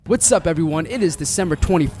What's up, everyone? It is December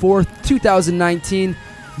 24th, 2019.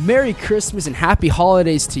 Merry Christmas and Happy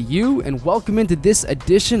Holidays to you, and welcome into this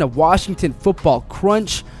edition of Washington Football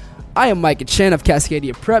Crunch. I am Micah Chen of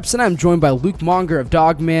Cascadia Preps, and I'm joined by Luke Monger of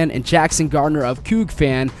Dogman and Jackson Gardner of Coug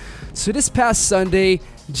Fan. So this past Sunday,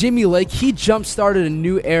 Jimmy Lake, he jump-started a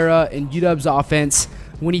new era in UW's offense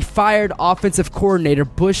when he fired offensive coordinator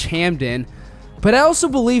Bush Hamdan. But I also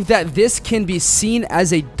believe that this can be seen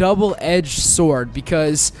as a double-edged sword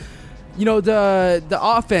because, the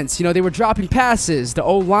offense, they were dropping passes. The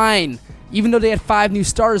O-line, even though they had 5 new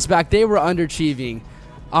starters back, they were underachieving.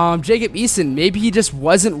 Jacob Eason, maybe he just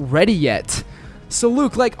wasn't ready yet. So,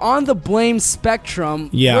 Luke, on the blame spectrum,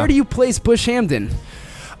 where do you place Bush Hamdan?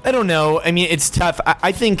 I don't know. I mean, it's tough.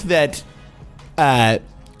 I think that,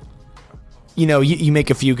 you make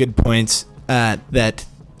a few good points that,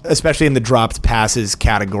 especially in the dropped passes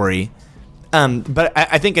category. But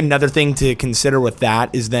I think another thing to consider with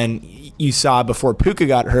that is then you saw before Puka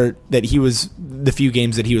got hurt that he was, the few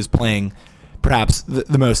games that he was playing, perhaps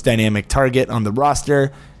the most dynamic target on the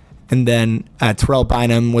roster. And then Terrell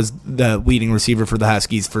Bynum was the leading receiver for the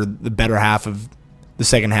Huskies for the better half of the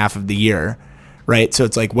second half of the year, right? So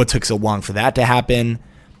it's like, what took so long for that to happen?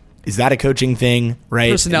 Is that a coaching thing, right?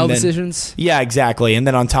 Personnel decisions? Yeah, exactly. And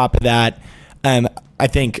then on top of that, I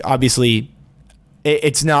think, obviously,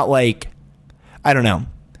 it's not like, I don't know,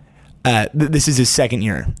 this is his second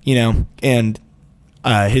year, and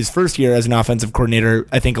his first year as an offensive coordinator,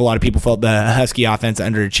 I think a lot of people felt the Husky offense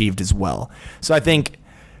underachieved as well. So I think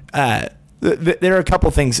there are a couple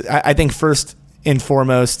things. I think first and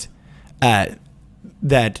foremost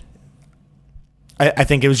that I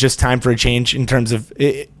think it was just time for a change in terms of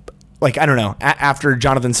I don't know, after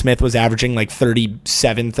Jonathan Smith was averaging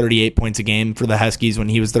 37, 38 points a game for the Huskies when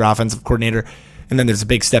he was their offensive coordinator, and then there's a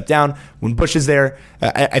big step down when Bush is there,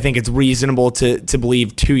 I think it's reasonable to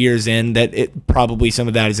believe 2 years in that it probably some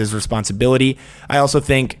of that is his responsibility. I also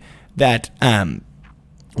think that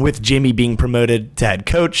with Jimmy being promoted to head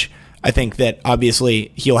coach, I think that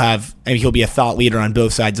obviously he'll be a thought leader on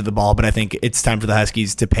both sides of the ball, but I think it's time for the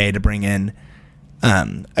Huskies to pay to bring in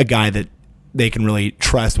a guy that they can really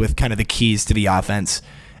trust with kind of the keys to the offense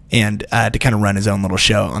and to kind of run his own little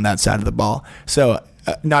show on that side of the ball. So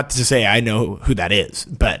not to say I know who that is,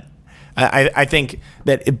 but I think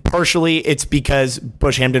that partially it's because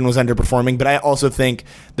Bush Hamdan was underperforming, but I also think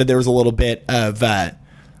that there was a little bit of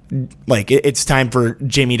it's time for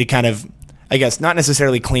Jimmy to kind of, I guess, not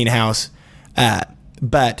necessarily clean house,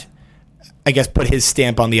 but I guess put his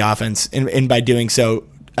stamp on the offense, and by doing so,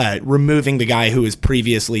 removing the guy who was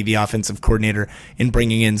previously the offensive coordinator and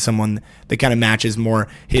bringing in someone that kind of matches more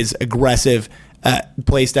his aggressive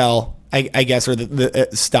play style, I guess, or the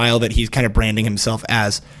style that he's kind of branding himself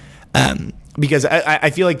as. Because I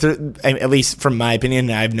feel like, at least from my opinion,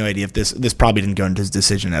 I have no idea if this probably didn't go into his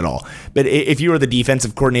decision at all. But if you were the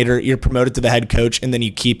defensive coordinator, you're promoted to the head coach, and then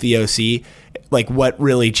you keep the OC, what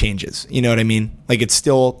really changes? You know what I mean? It's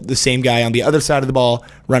still the same guy on the other side of the ball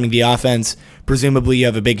running the offense. Presumably you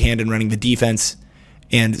have a big hand in running the defense.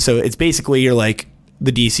 And so it's basically you're like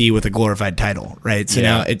the DC with a glorified title, right? So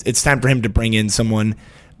now it's time for him to bring in someone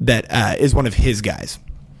that is one of his guys.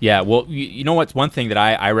 Yeah, well, you know what's one thing that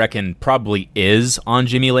I reckon probably is on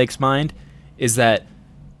Jimmy Lake's mind is that,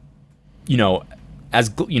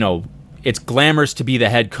 it's glamorous to be the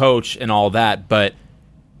head coach and all that, but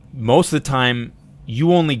most of the time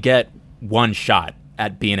you only get one shot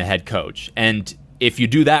at being a head coach. And if you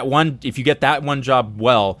get that one job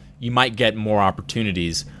well, you might get more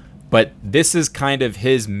opportunities. But this is kind of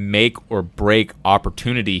his make or break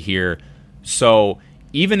opportunity here. So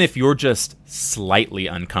even if you're just slightly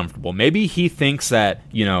uncomfortable, maybe he thinks that,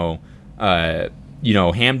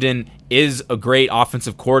 Hamdan is a great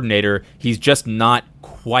offensive coordinator. He's just not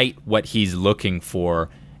quite what he's looking for.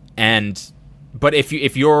 But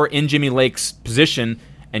if you're in Jimmy Lake's position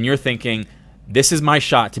and you're thinking, this is my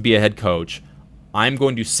shot to be a head coach, I'm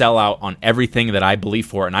going to sell out on everything that I believe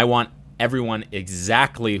for, and I want everyone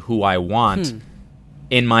exactly who I want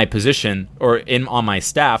in my position or on my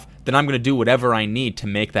staff, then I'm going to do whatever I need to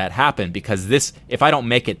make that happen, because if I don't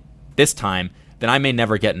make it this time, then I may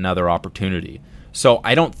never get another opportunity. So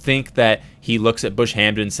I don't think that he looks at Bush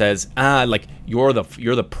Hamdan and says, you're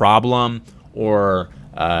the problem, or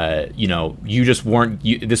you just weren't,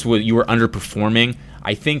 you were underperforming.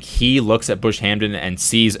 I think he looks at Bush Hamdan and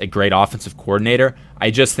sees a great offensive coordinator. I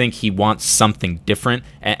just think he wants something different,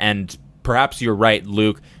 and perhaps you're right,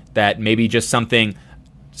 Luke, that maybe just something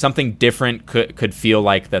different could feel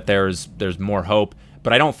like that there's more hope.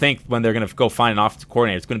 But I don't think when they're going to go find an offensive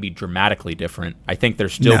coordinator, it's going to be dramatically different. I think they're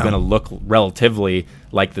still going to look relatively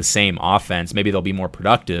like the same offense. Maybe they'll be more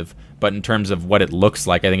productive, but in terms of what it looks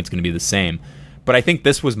like, I think it's going to be the same. But I think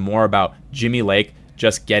this was more about Jimmy Lake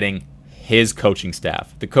just getting his coaching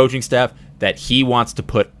staff, the coaching staff that he wants to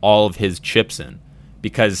put all of his chips in,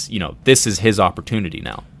 because, this is his opportunity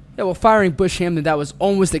now. Yeah, well, firing Bush Hamdan, that was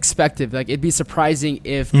almost expected. Like, it'd be surprising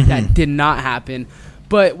if that did not happen.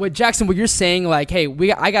 But what you're saying, like, hey,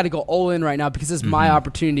 I got to go all in right now because this is my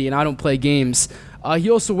opportunity and I don't play games. He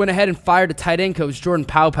also went ahead and fired a tight end coach, Jordan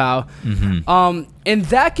Paopao. And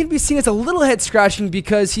that can be seen as a little head scratching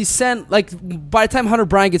because he sent, by the time Hunter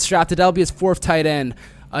Bryant gets drafted, that'll be his fourth tight end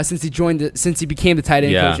since he became the tight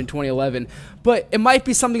end coach in 2011. But it might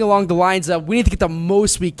be something along the lines of we need to get the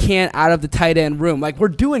most we can out of the tight end room. Like, we're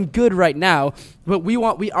doing good right now, but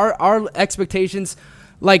our expectations,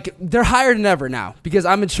 like, they're higher than ever now because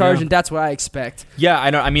I'm in charge and that's what I expect. Yeah,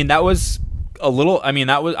 I know. I mean, that was a little. I mean,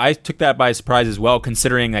 I took that by surprise as well,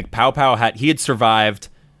 considering like Paopao had survived,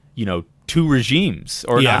 two regimes,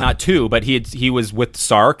 or not two, but he was with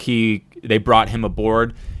Sark. They brought him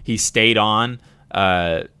aboard. He stayed on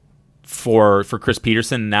for Chris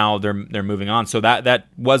Peterson. Now they're moving on. So that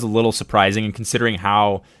was a little surprising, and considering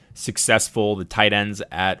how successful the tight ends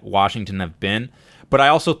at Washington have been. But I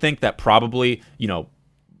also think that probably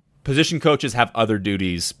position coaches have other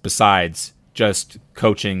duties besides just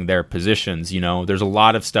coaching their positions. There's a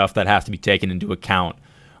lot of stuff that has to be taken into account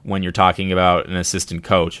when you're talking about an assistant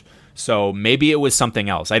coach. So maybe it was something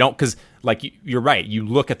else. Because you're right. You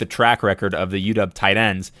look at the track record of the UW tight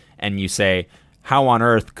ends and you say, how on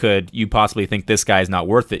earth could you possibly think this guy's not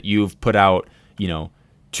worth it? You've put out,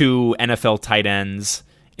 2 NFL tight ends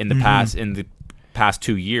in the past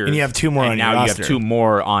 2 years. And you have 2 more on your roster. Now you have 2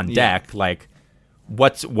 more on deck. Like,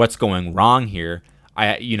 what's going wrong here?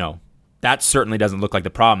 That certainly doesn't look like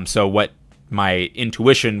the problem. So what my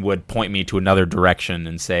intuition would point me to another direction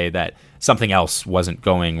and say that something else wasn't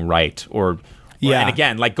going right. And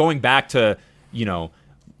again, like going back to,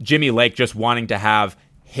 Jimmy Lake just wanting to have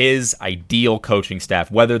his ideal coaching staff,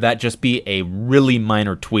 whether that just be a really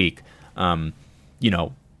minor tweak. Coach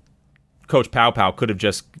Paopao could have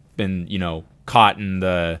just been, caught in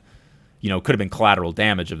the, could have been collateral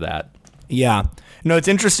damage of that. Yeah. No, it's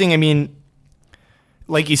interesting. I mean,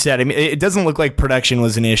 like you said, it doesn't look like production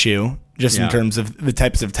was an issue just in terms of the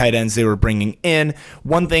types of tight ends they were bringing in.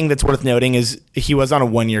 One thing that's worth noting is he was on a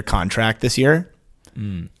 1-year contract this year.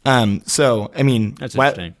 So, I mean, that's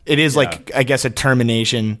interesting. It is like, I guess, a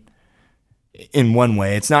termination in one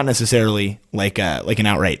way. It's not necessarily like an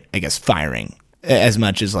outright, I guess, firing as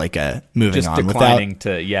much as like a moving just on declining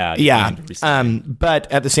to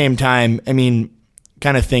but at the same time, I mean,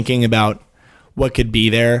 kind of thinking about what could be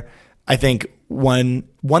there, I think one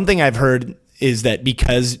thing I've heard is that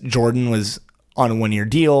because Jordan was on a 1-year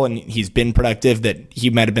deal and he's been productive, that he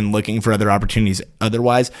might have been looking for other opportunities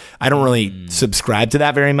otherwise. I don't really subscribe to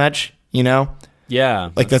that very much,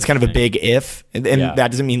 Yeah. Like that's kind of a big if. And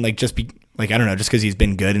that doesn't mean like just because he's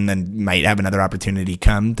been good and then might have another opportunity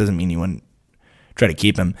come doesn't mean you wouldn't try to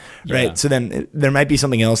keep him. Right. So then there might be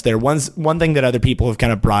something else there. One thing that other people have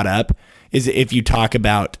kind of brought up is if you talk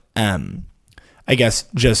about, I guess,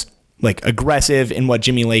 just like aggressive in what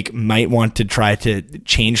Jimmy Lake might want to try to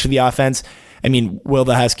change to the offense. I mean, will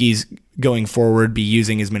the Huskies going forward be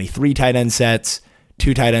using as many 3 tight end sets,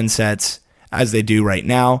 2 tight end sets as they do right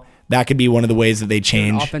now? That could be one of the ways that they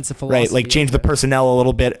change, offensive philosophy, right? Like change the personnel a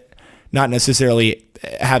little bit, not necessarily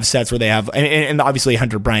have sets where they have, and obviously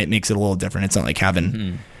Hunter Bryant makes it a little different. It's not like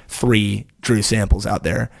having 3 Drew Samples out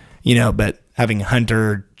there, but having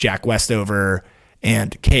Hunter, Jack Westover,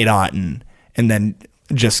 and Kate Otten, and then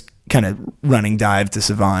just kind of running dive to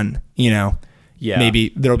Savon,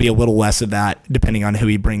 maybe there'll be a little less of that depending on who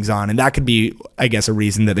he brings on. And that could be, I guess, a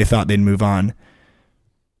reason that they thought they'd move on.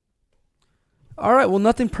 All right. Well,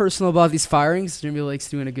 nothing personal about these firings. Jimmy Lake's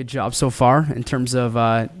doing a good job so far in terms of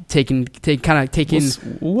taking.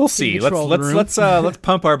 We'll see. Let's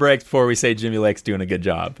pump our brakes before we say Jimmy Lake's doing a good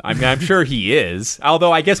job. I mean, I'm sure he is.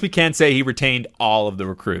 Although I guess we can't say he retained all of the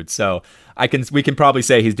recruits. So we can probably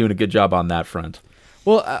say he's doing a good job on that front.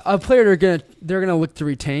 Well, a player they're gonna look to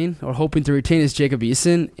retain or hoping to retain is Jacob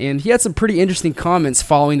Eason, and he had some pretty interesting comments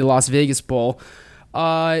following the Las Vegas Bowl.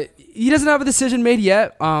 He doesn't have a decision made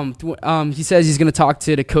yet. He says he's gonna talk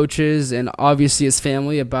to the coaches and obviously his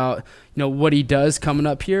family about what he does coming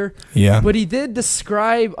up here. Yeah. But he did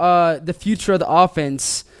describe the future of the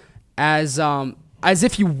offense as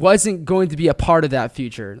if he wasn't going to be a part of that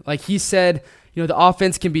future. Like he said, the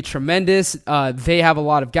offense can be tremendous. They have a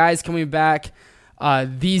lot of guys coming back.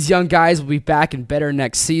 These young guys will be back and better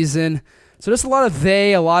next season. So just a lot of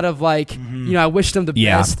a lot of like, I wish them the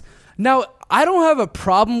best. Now, I don't have a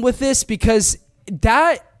problem with this because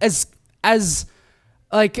that as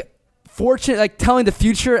like fortunate, like telling the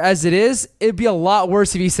future as it is, it'd be a lot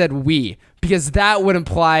worse if he said we, because that would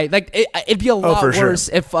imply like it'd be a lot worse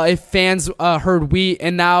if fans heard we,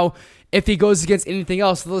 and now if he goes against anything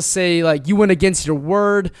else, let's say like you went against your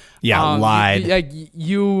word, lied,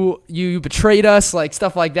 you betrayed us, like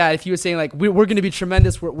stuff like that. If you were saying like we're going to be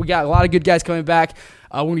tremendous, we got a lot of good guys coming back,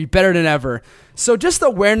 we're going to be better than ever. So just the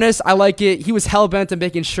awareness, I like it. He was hell bent on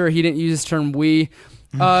making sure he didn't use the term we.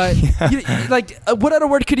 What other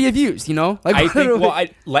word could he have used? I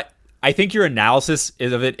think your analysis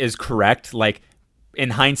of it is correct. Like in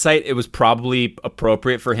hindsight, it was probably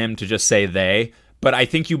appropriate for him to just say they. But I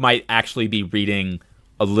think you might actually be reading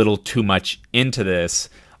a little too much into this.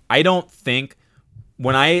 I don't think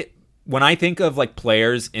when I think of like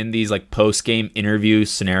players in these like post-game interview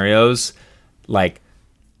scenarios, like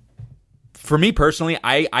for me personally,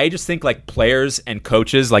 I just think like players and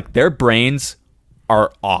coaches, like their brains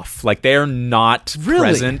are off. Like they are not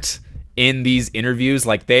present in these interviews.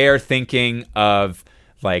 Like they are thinking of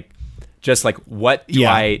like just like what do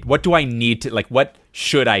I need to, like what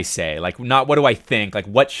should I say? Like not what do I think, like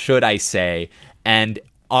what should I say? And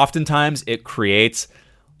oftentimes it creates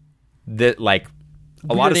that like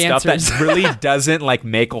a lot of stuff that really doesn't like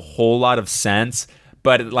make a whole lot of sense,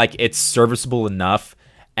 but like it's serviceable enough.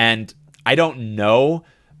 And I don't know,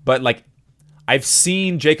 but like I've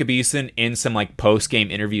seen Jacob Eason in some like post-game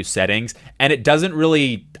interview settings, and it doesn't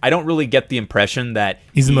really, I don't really get the impression that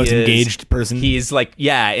he's the most engaged person. He's like,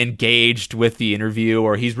 engaged with the interview,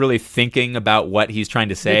 or he's really thinking about what he's trying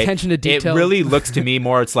to say. The attention to detail. It really looks to me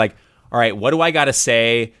more, it's like, all right, what do I got to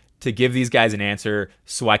say to give these guys an answer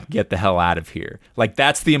so I can get the hell out of here? Like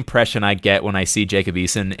that's the impression I get when I see Jacob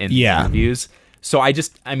Eason in interviews. So I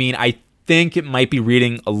think it might be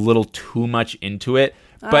reading a little too much into it.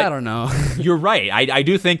 But I don't know. You're right. I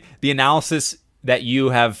do think the analysis that you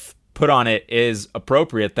have put on it is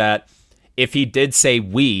appropriate, that if he did say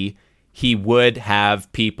we, he would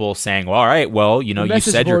have people saying, well, all right, well, you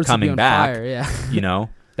said you're coming back. Fire,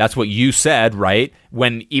 That's what you said, right?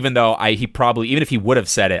 When even if he would have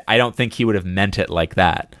said it, I don't think he would have meant it like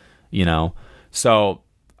that, So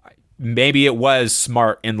maybe it was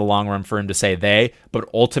smart in the long run for him to say they, but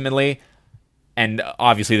ultimately, and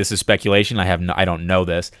obviously this is speculation, I don't know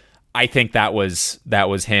this, I think that was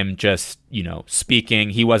him just, speaking.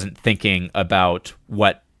 He wasn't thinking about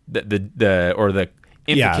what the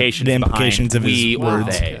implications of his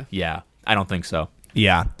words. They. Yeah, I don't think so.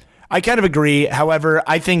 Yeah. I kind of agree. However,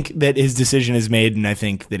 I think that his decision is made, and I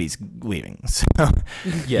think that he's leaving. So,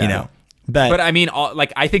 But I mean,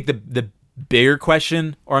 I think the bigger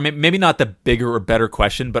question, or maybe not the bigger or better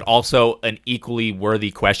question, but also an equally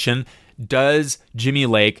worthy question: does Jimmy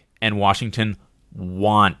Lake and Washington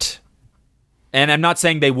want? And I'm not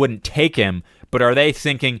saying they wouldn't take him, but are they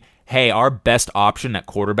thinking, hey, our best option at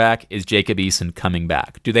quarterback is Jacob Eason coming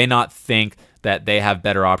back? Do they not think that they have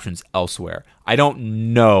better options elsewhere? I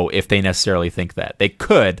don't know if they necessarily think that. They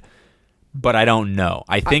could, but I don't know.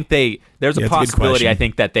 I think there's a possibility, I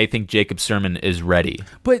think, that they think Jacob Sermon is ready.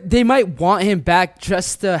 But they might want him back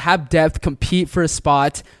just to have depth, compete for a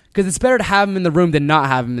spot, because it's better to have him in the room than not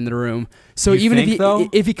have him in the room. So even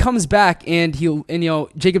if he comes back and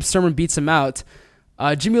Jacob Sermon beats him out,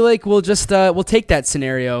 Jimmy Lake will just will take that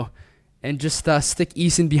scenario and just stick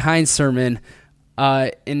Eason behind Sermon,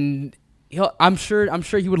 and I'm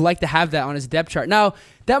sure he would like to have that on his depth chart. Now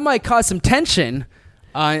that might cause some tension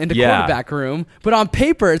in the quarterback room, but on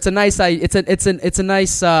paper it's a nice it's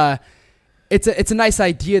a nice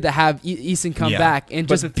idea to have Eason come back and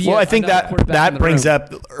just be. Well, I think that brings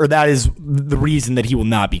up, or that is the reason that he will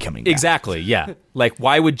not be coming back. Exactly. Yeah. Like,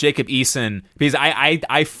 why would Jacob Eason? Because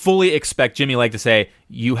I fully expect Jimmy Lake to say,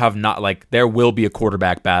 you have not, like, there will be a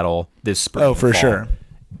quarterback battle this spring. Oh, for sure.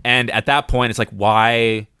 And at that point, it's like,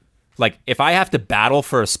 why? Like, if I have to battle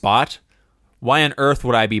for a spot, why on earth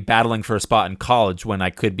would I be battling for a spot in college when I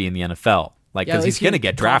could be in the NFL? Like, because he's going to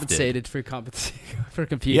get drafted. Compensated for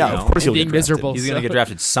competing. Yeah, of course he'll being get miserable. He's going to get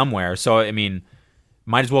drafted somewhere. So, I mean,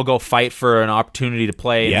 might as well go fight for an opportunity to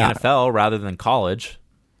play in the NFL rather than college.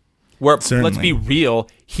 Where, let's be real,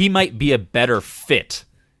 he might be a better fit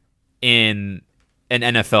in an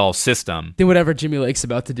NFL system than whatever Jimmy Lake's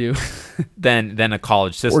about to do. than a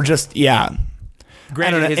college system. Or just,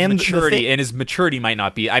 Granted, his maturity might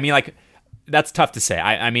not be. I mean, like, that's tough to say.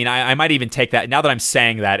 I mean, I might even take that. Now that I'm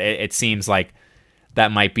saying that, it seems like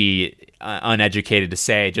that might be uneducated to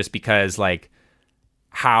say, just because, like,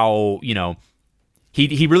 how,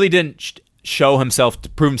 he really didn't prove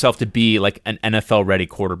himself to be like an NFL ready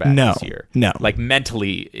quarterback this year. No. Like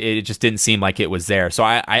mentally, it just didn't seem like it was there. So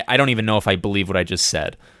I don't even know if I believe what I just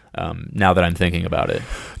said. Now that I'm thinking about it.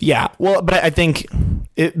 Yeah, well, but I think,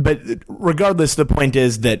 but regardless, the point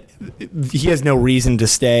is that he has no reason to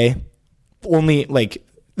stay. Only like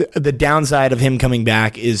the downside of him coming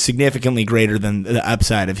back is significantly greater than the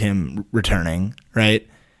upside of him returning, right?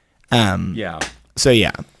 Yeah. So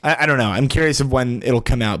yeah, I don't know. I'm curious of when it'll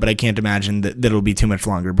come out, but I can't imagine that it'll be too much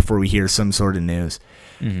longer before we hear some sort of news.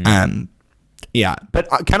 Mm-hmm. Yeah, but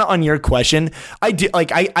kind of on your question, I do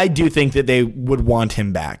think that they would want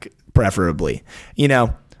him back, preferably. You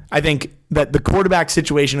know, I think that the quarterback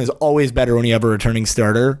situation is always better when you have a returning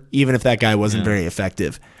starter, even if that guy wasn't very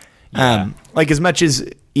effective. Yeah. Like as much as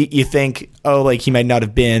you think, oh, like he might not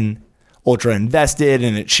have been ultra invested,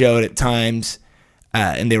 and it showed at times,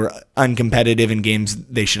 and they were uncompetitive in games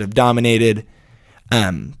they should have dominated.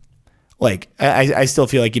 Like I still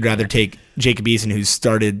feel like you'd rather take Jacob Eason, who's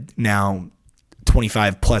started now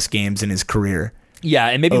 25 plus games in his career. Yeah,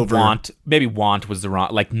 and maybe want was the wrong,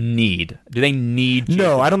 like, need. Do they need Jacob?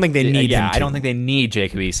 No, I don't think they need him. Yeah, to. I don't think they need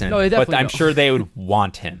Jacob Eason. No, they definitely but I'm don't. sure they would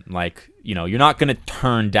want him. Like, you know, you're not going to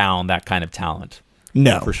turn down that kind of talent.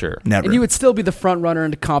 No, for sure. Never. And he would still be the front runner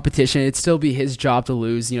in the competition. It'd still be his job to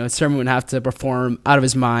lose. You know, Sermon would have to perform out of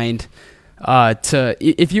his mind.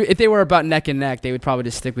 If they were about neck and neck, they would probably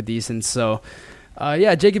just stick with Eason. So,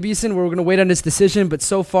 yeah, Jacob Eason, we're going to wait on his decision, but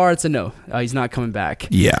so far it's a no. He's not coming back.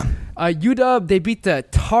 Yeah. UW, they beat the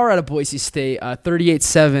tar out of Boise State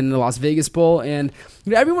 38-7 in the Las Vegas Bowl. And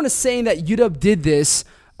you know, everyone is saying that UW did this,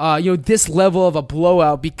 this level of a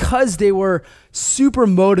blowout because they were super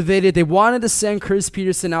motivated. They wanted to send Chris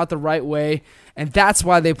Peterson out the right way, and that's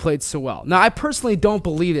why they played so well. Now, I personally don't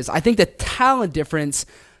believe this. I think the talent difference,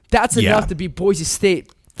 that's enough to beat Boise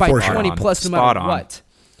State by 20 plus no matter what.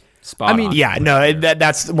 Spot on. Yeah, no,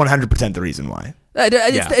 that's 100% the reason why.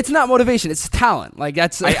 It's not motivation; it's talent. Like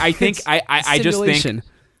that's. I think I just think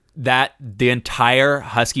that the entire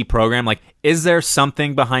Husky program, like, is there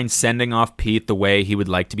something behind sending off Pete the way he would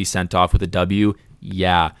like to be sent off with a W?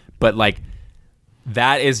 Yeah, but like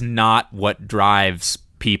that is not what drives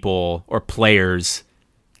people or players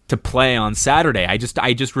to play on Saturday. I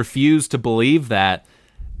just refuse to believe that.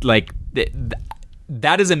 Like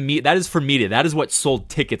that is for media. That is what sold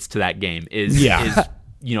tickets to that game. Is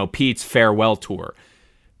Pete's farewell tour.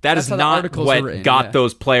 That's not what got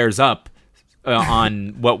those players up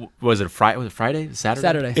on what was it? Friday? Was it Friday?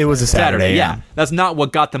 Saturday? It was a Saturday. Yeah, that's not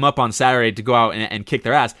what got them up on Saturday to go out and kick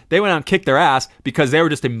their ass. They went out and kicked their ass because they were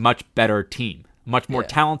just a much better team, much more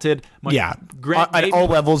talented. At all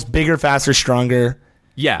levels, bigger, faster, stronger.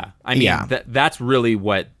 Yeah, I mean that's really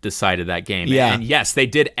what decided that game. Yeah. And yes, they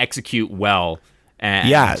did execute well.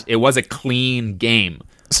 And it was a clean game.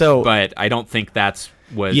 So, but I don't think that's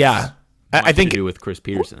what. I think to do with Chris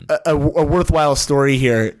Peterson. A worthwhile story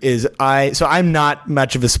here is I'm not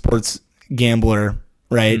much of a sports gambler,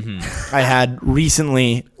 right? Mm-hmm. I had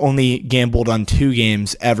recently only gambled on 2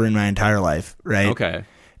 games ever in my entire life, right? Okay.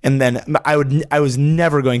 And then I was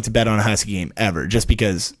never going to bet on a Husky game ever, just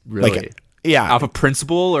because. Really? Out of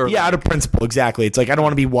principle, or out of principle, exactly. It's like I don't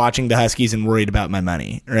want to be watching the Huskies and worried about my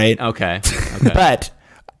money, right? Okay. But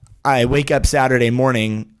I wake up Saturday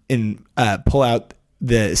morning and pull out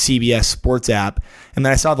the CBS Sports app, and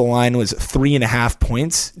then I saw the line was 3.5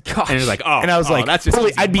 points. Gosh. And it was like, and I was like, that's just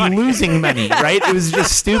holy, I'd be losing money, right? It was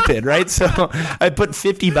just stupid, right? So I put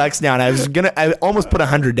 $50 down. I almost put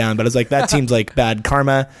 100 down, but I was like, that seems like bad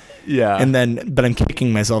karma. Yeah. But I'm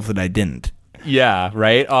kicking myself that I didn't. Yeah.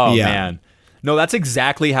 Right. Oh man. No, that's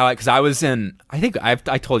exactly how because I was in. I think I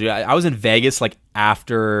told you I was in Vegas like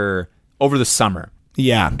over the summer.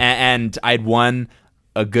 Yeah, and I'd won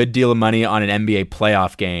a good deal of money on an NBA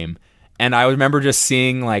playoff game, and I remember just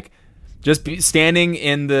seeing standing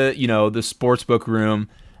in the the sportsbook room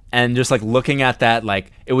and just like looking at that,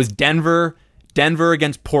 like it was Denver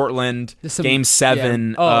against Portland, Game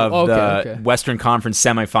 7 of the Western Conference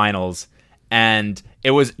semifinals, and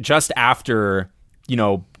it was just after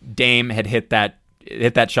Dame had hit that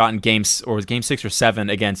shot in Game 6 or 7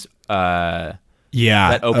 against that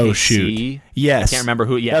OKC. Oh shoot. Yes. I can't remember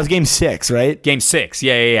who. Yeah. That was Game 6, right? Game 6.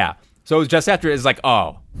 Yeah. So it was just after. It's like,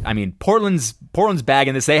 I mean, Portland's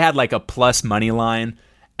bagging this. They had like a plus money line,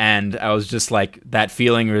 and I was just like that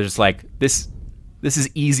feeling. It was just like this is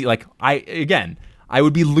easy. Like I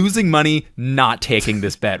would be losing money not taking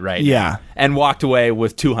this bet right now. And walked away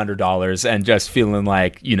with $200 and just feeling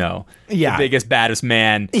like, the biggest, baddest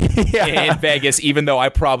man in Vegas, even though I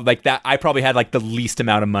probably had like the least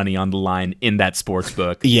amount of money on the line in that sports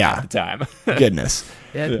book at the time. Goodness.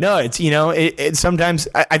 Yeah. No, it's, it sometimes,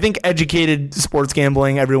 I think educated sports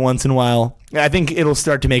gambling every once in a while, I think it'll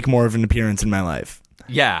start to make more of an appearance in my life.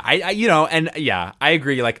 Yeah, I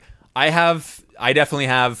agree. Like, I definitely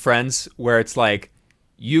have friends where it's like,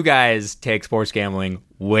 you guys take sports gambling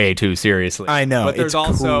way too seriously. I know, but there's it's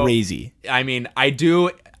also crazy. I mean, I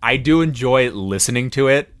do enjoy listening to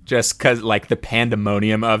it just because, like, the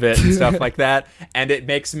pandemonium of it and stuff like that, and it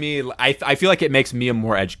makes me. I feel like it makes me a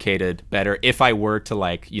more educated, better if I were to,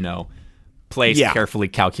 like, place carefully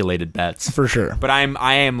calculated bets for sure. But I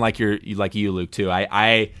am like you, Luke, too.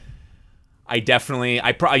 I definitely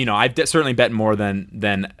I've certainly bet more than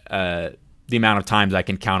the amount of times I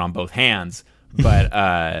can count on both hands. But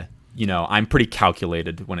I'm pretty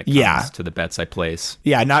calculated when it comes to the bets I place.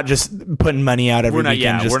 Yeah, not just putting money out every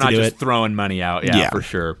weekend. We're not just it. throwing money out. Yeah, for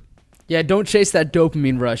sure. Yeah, don't chase that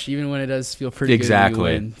dopamine rush, even when it does feel pretty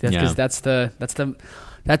good. Because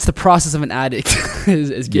that's the process of an addict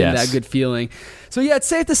is getting that good feeling. So yeah, it's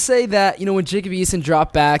safe to say that when Jacob Eason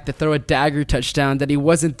dropped back to throw a dagger touchdown, that he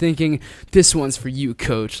wasn't thinking, this one's for you,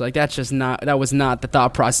 coach. Like, that was not the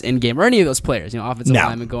thought process in game, or any of those players. Offensive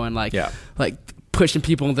linemen going like pushing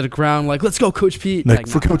people into the ground, like, let's go, Coach Pete.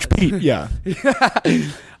 Coach Pete, yeah.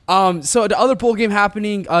 So the other bowl game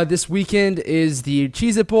happening this weekend is the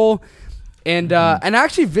Cheez-It Bowl. And I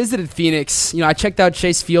actually visited Phoenix. I checked out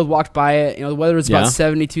Chase Field, walked by it. The weather was about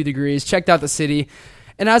 72 degrees. Checked out the city,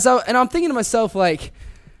 and I'm thinking to myself, like,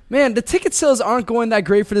 man, the ticket sales aren't going that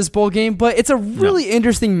great for this bowl game, but it's a really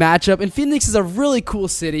interesting matchup. And Phoenix is a really cool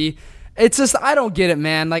city. It's just, I don't get it,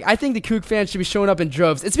 man. Like, I think the Coug fans should be showing up in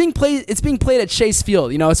droves. It's being played at Chase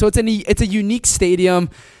Field. So it's a unique stadium.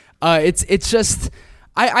 It's just.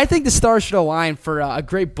 I think the stars should align for a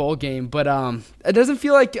great bowl game, but it doesn't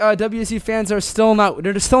feel like WSU fans are still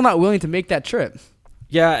not willing to make that trip.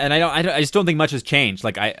 Yeah, and I just don't think much has changed.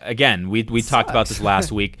 Like, we talked about this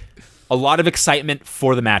last week. A lot of excitement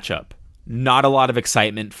for the matchup, not a lot of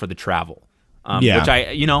excitement for the travel. Which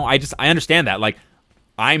I understand that. Like,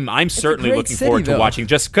 I'm certainly looking forward to watching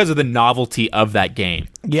just because of the novelty of that game.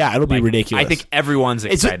 Yeah, it'll be ridiculous. I think everyone's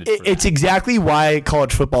excited. For that. It's exactly why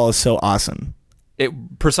college football is so awesome.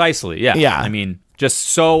 Precisely, yeah. Yeah. I mean, just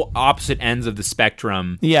so opposite ends of the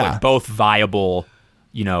spectrum. Yeah. But both viable,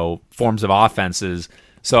 forms of offenses.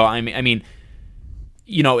 So I mean,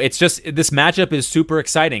 it's just, this matchup is super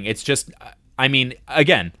exciting. It's just, I mean,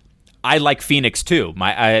 again, I like Phoenix too.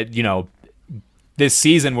 This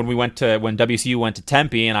season when WSU went to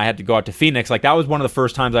Tempe and I had to go out to Phoenix, like, that was one of the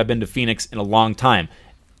first times I've been to Phoenix in a long time.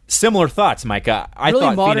 Similar thoughts, Micah. I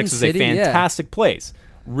really thought Phoenix was a fantastic place.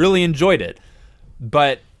 Really enjoyed it.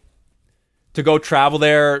 But to go travel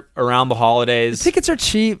there around the holidays, the tickets are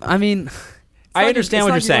cheap. I mean, I understand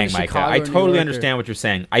what you're saying, Micah. I totally understand what you're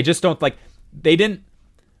saying. I just don't they didn't,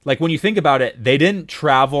 when you think about it, they didn't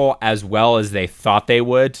travel as well as they thought they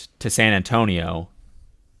would to San Antonio.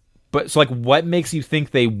 But so, what makes you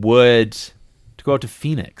think they would to go out to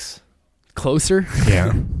Phoenix? Closer?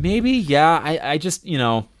 Yeah. Maybe, yeah. I just,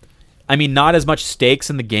 I mean, not as much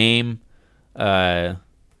stakes in the game.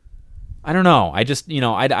 I don't know. I just,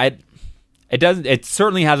 it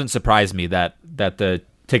certainly hasn't surprised me that the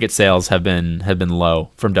ticket sales have been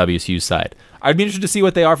low from WSU's side. I'd be interested to see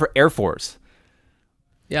what they are for Air Force.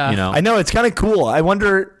 Yeah. I know, it's kind of cool. I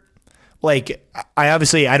wonder, I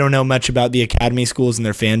don't know much about the academy schools and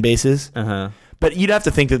their fan bases. Uh-huh. But you'd have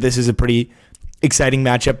to think that this is a pretty exciting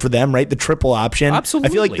matchup for them, right? The triple option. Absolutely.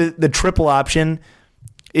 I feel like the triple option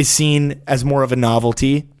is seen as more of a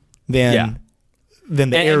novelty than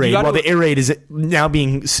the air raid. Well, the air raid is now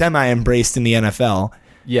being semi-embraced in the NFL.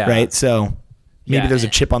 Yeah. Right? So maybe there's a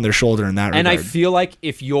chip on their shoulder in that regard. And I feel like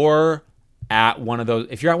if you're at one of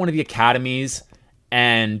the academies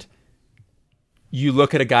and you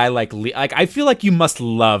look at a guy like Leach, I feel like you must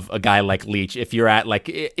love a guy like Leach if you're at,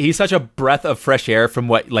 he's such a breath of fresh air from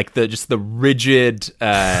the rigid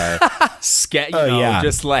just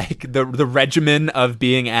the regimen of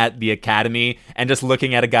being at the academy, and just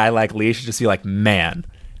looking at a guy like Leach, just be like, man,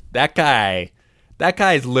 that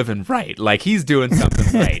guy's living right. Like, he's doing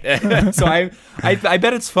something right. So I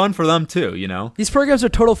bet it's fun for them too, These programs are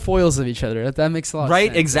total foils of each other. That makes a lot of sense.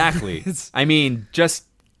 Right, exactly. I mean, just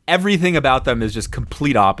everything about them is just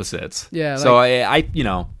complete opposites. Yeah. So like we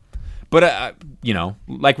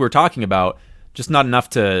were talking about, just not enough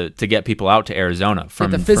to get people out to Arizona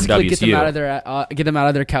from physically WSU. get them out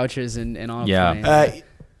of their couches and all. Yeah.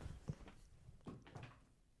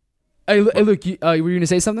 Hey, Luke, were you gonna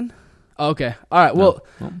say something? Oh, okay. All right. Well,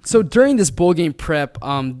 so during this bowl game prep,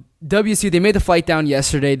 WSU, they made the flight down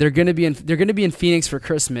yesterday. They're gonna be in Phoenix for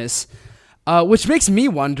Christmas. Which makes me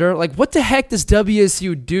wonder, what the heck does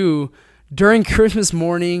WSU do during Christmas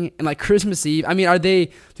morning and like Christmas Eve, I mean, do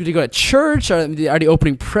they go to church? Are they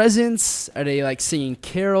opening presents? Are they like singing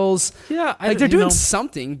carols? Yeah, like they're doing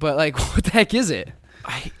something, but like, what the heck is it?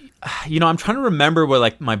 I'm trying to remember what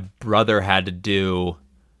like my brother had to do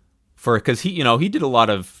because he did a lot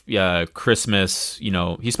of Christmas.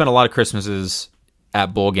 He spent a lot of Christmases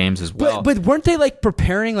at bowl games as well. But weren't they like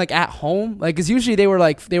preparing like at home? Like, because usually they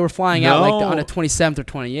were flying out like on the 27th or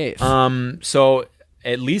 28th. So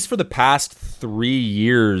at least for the past 3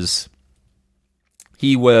 years,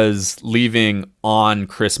 he was leaving on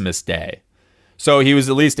Christmas Day. So he was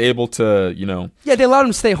at least able to, Yeah, they allowed him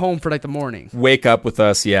to stay home for like the morning. Wake up with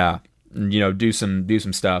us, yeah. And, do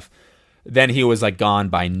some stuff. Then he was like gone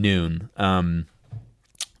by noon.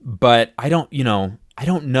 But I don't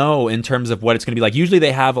know in terms of what it's going to be like. Usually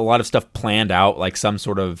they have a lot of stuff planned out, like some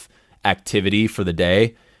sort of activity for the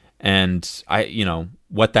day. And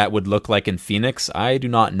what that would look like in Phoenix, I do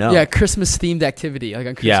not know. Yeah, Christmas themed activity like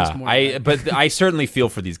on Christmas morning. But I certainly feel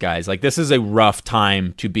for these guys. Like, this is a rough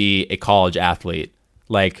time to be a college athlete.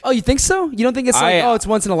 Like, oh, you think so? You don't think it's it's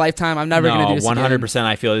once in a lifetime? I'm never going to do this 100%.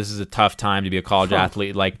 I feel this is a tough time to be a college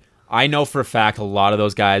athlete. Like, I know for a fact a lot of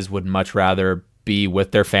those guys would much rather be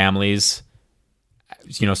with their families,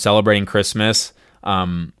 celebrating Christmas.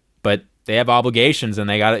 But they have obligations and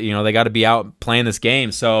they got to be out playing this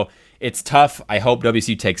game. So it's tough. I hope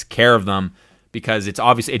WSU takes care of them because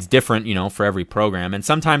it's different, for every program. And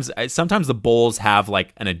sometimes the bowls have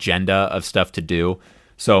like an agenda of stuff to do.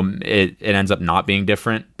 So it ends up not being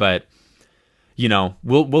different, but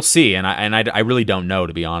we'll see. And I really don't know,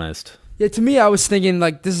 to be honest. Yeah, to me, I was thinking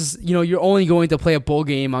like this is you're only going to play a bowl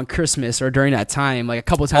game on Christmas or during that time, like a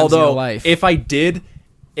couple of times in your life. If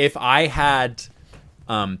I had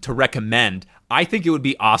to recommend, I think it would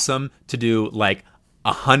be awesome to do like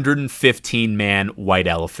 115-man white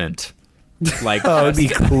elephant. Like, oh, it'd be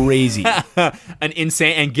crazy. An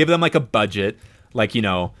insane, and give them like a budget, like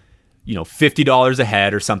 $50 a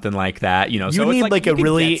head or something like that. You so need it's like a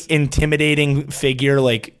really intimidating figure,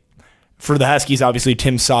 like. For the Huskies, obviously,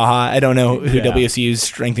 Tim Saha. I don't know who WSU's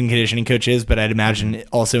strength and conditioning coach is, but I'd imagine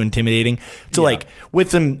also intimidating. So, like,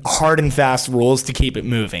 with some hard and fast rules to keep it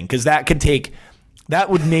moving, because that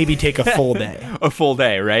would maybe take a full day. A full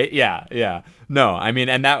day, right? Yeah. No, I mean,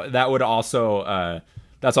 and that would also,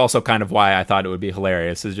 that's also kind of why I thought it would be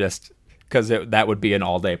hilarious, is just because that would be an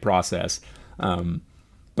all-day process. But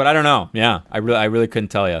I don't know. Yeah, I really couldn't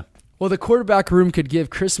tell you. Well, the quarterback room could give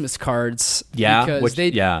Christmas cards. Yeah, because they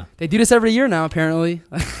do this every year now, apparently.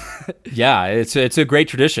 Yeah, it's a great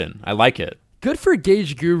tradition. I like it. Good for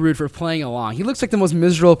Gage Gurud for playing along. He looks like the most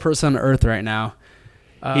miserable person on earth right now.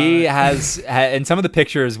 He has, in some of the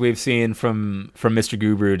pictures we've seen from Mr.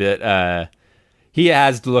 Gurud, he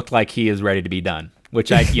has looked like he is ready to be done, which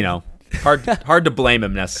hard to blame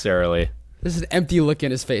him necessarily. There's an empty look in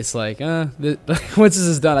his face, like, once this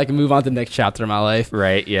is done, I can move on to the next chapter of my life.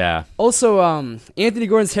 Right, yeah. Also, Anthony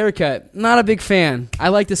Gordon's haircut, not a big fan. I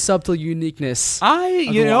like the subtle uniqueness. I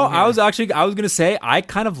was going to say, I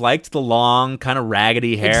kind of liked the long, kind of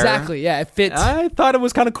raggedy hair. Exactly, yeah, it fit. I thought it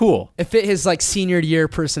was kind of cool. It fit his, like, senior year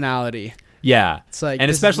personality. Yeah, it's like, and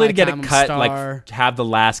especially to get it cut, like have the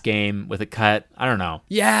last game with a cut. I don't know.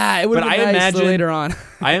 Yeah, it would have been nice later on.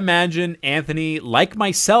 I imagine Anthony, like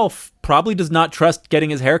myself, probably does not trust getting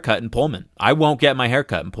his haircut in Pullman. I won't get my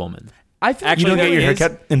haircut in Pullman. You don't get your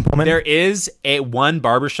haircut in Pullman? There is one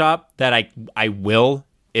barbershop that I will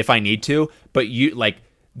if I need to, but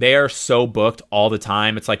they are so booked all the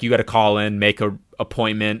time. It's like you got to call in, make a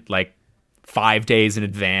appointment like 5 days in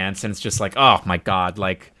advance, and it's just like, oh my god,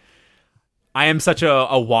 like. I am such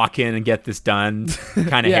a walk in and get this done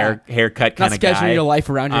kind of haircut kind of guy. Not scheduling your life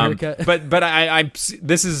around your haircut. But I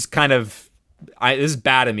this is kind of this is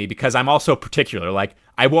bad of me because I'm also particular. Like,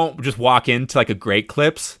 I won't just walk into like a Great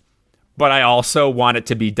Clips, but I also want it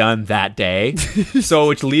to be done that day. So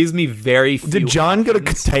which leaves me very few. Did John go to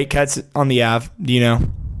Tight Cuts on the Ave? Do you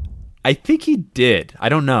know? I think he did. I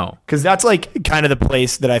don't know. Because that's like kind of the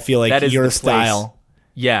place that I feel like that is your style.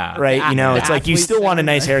 Yeah. Right. It's like you still want a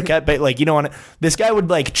nice haircut, but like you don't want to. This guy would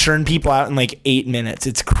like churn people out in like 8 minutes.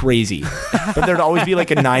 It's crazy. But there'd always be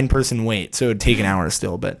like a 9-person wait, so it'd take an hour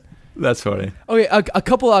still. But that's funny. Okay, a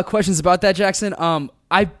couple questions about that, Jackson.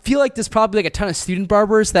 I feel like there's probably like a ton of student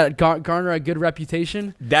barbers that garner a good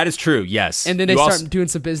reputation. That is true. Yes. And then they start doing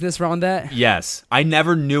some business around that. Yes. I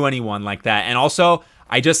never knew anyone like that, and also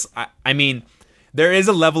I mean, there is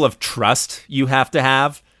a level of trust you have to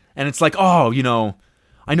have, and it's like, oh,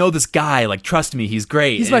 I know this guy, like, trust me, he's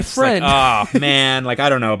great. He's my friend. Like, oh, man, like, I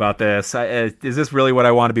don't know about this. Is this really what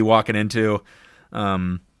I want to be walking into?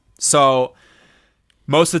 So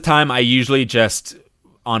most of the time I usually just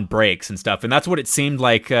on breaks and stuff. And that's what it seemed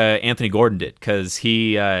like Anthony Gordon did, because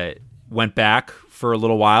he went back for a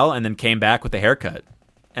little while and then came back with a haircut.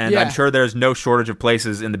 And I'm sure there's no shortage of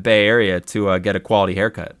places in the Bay Area to get a quality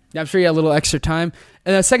haircut. Yeah, I'm sure you had a little extra time.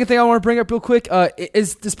 And the second thing I want to bring up real quick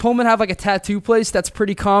does Pullman have like a tattoo place that's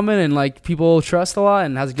pretty common and like people trust a lot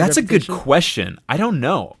and has a good That's reputation? a good question. I don't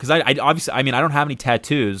know, because I obviously, I mean, I don't have any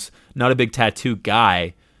tattoos. Not a big tattoo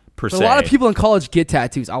guy per se. A lot of people in college get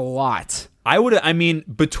tattoos. A lot. I mean,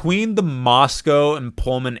 between the Moscow and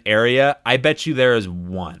Pullman area, I bet you there is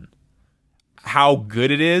one. How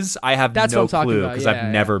good it is, I have That's no what I'm talking clue, about. because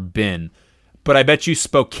I've never been. But I bet you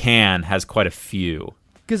Spokane has quite a few.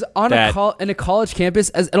 Because in a college campus,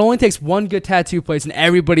 it only takes one good tattoo place, and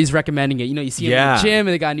everybody's recommending it. You know, you see them in the gym,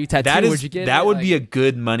 and they got a new tattoo. Where'd you get it? That would be a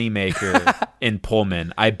good moneymaker in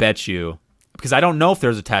Pullman, I bet you. Because I don't know if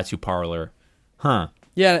there's a tattoo parlor. Huh.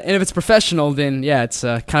 Yeah, and if it's professional, then yeah, it's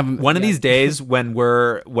kind of one of these days when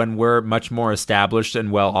we're much more established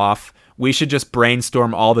and well off, we should just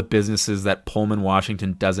brainstorm all the businesses that Pullman,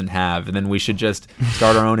 Washington doesn't have, and then we should just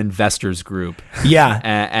start our own investors group. Yeah,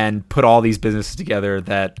 and put all these businesses together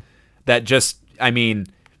that just, I mean,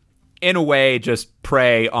 in a way, just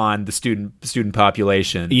prey on the student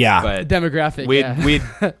population. Yeah, but demographic.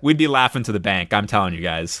 We'd be laughing to the bank. I'm telling you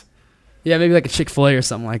guys. Yeah, maybe like a Chick-fil-A or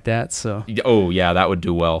something like that. So. Oh yeah, that would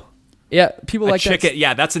do well. Yeah, people like chicken. that.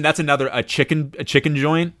 Yeah, that's another a chicken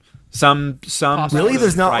joint. Some really,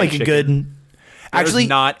 there's not like chicken. a good. Actually, there's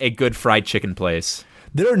not a good fried chicken place.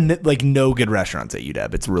 There are like no good restaurants at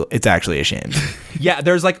UW. It's actually a shame. Yeah,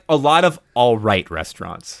 there's like a lot of all right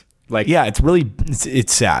restaurants. Like yeah,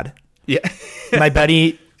 it's sad. Yeah, my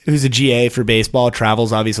buddy who's a GA for baseball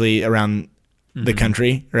travels obviously around the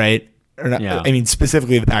country, right? Yeah. I mean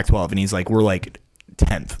specifically the Pac-12, and he's like, we're like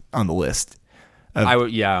 10th on the list. Of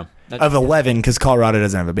 11 because Colorado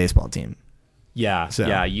doesn't have a baseball team. Yeah, so.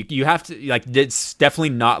 Yeah. You have to like. It's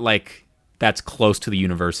definitely not like that's close to the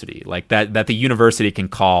university. Like that the university can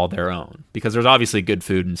call their own, because there's obviously good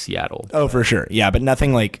food in Seattle. Oh, for sure. Yeah, but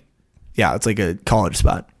nothing like. Yeah, it's like a college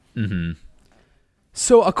spot. Mm-hmm.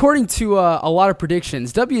 So according to a lot of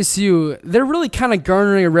predictions, WSU, they're really kind of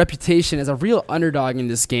garnering a reputation as a real underdog in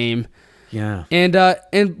this game. Yeah, and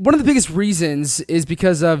one of the biggest reasons is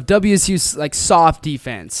because of WSU's like soft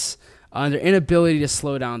defense, their inability to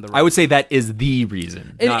slow down the run. I would say that is the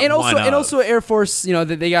reason, and also Air Force. You know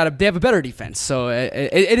that they have a better defense, so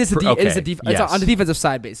it is it's on the defensive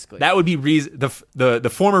side basically. That would be reason. The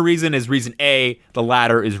former reason is reason A. The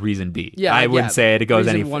latter is reason B. Yeah, I wouldn't say it goes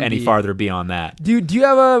any 1B. farther beyond that. Do you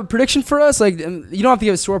have a prediction for us? Like, you don't have to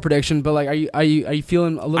give a score prediction, but like, are you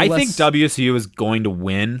feeling a little? I less... think WSU is going to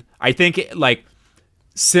win. I think like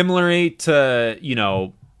similarly to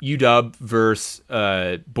UW versus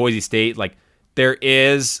Boise State, like there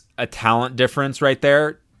is a talent difference right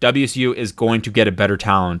there. WSU is going to get a better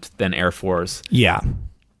talent than Air Force. Yeah.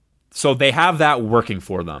 So they have that working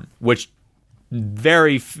for them, which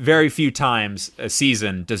very, very few times a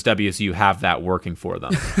season does WSU have that working for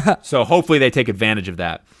them. So hopefully they take advantage of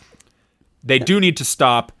that. They do need to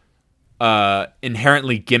stop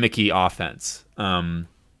inherently gimmicky offense,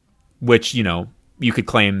 which, you could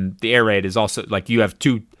claim the air raid is also like you have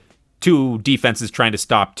two defenses trying to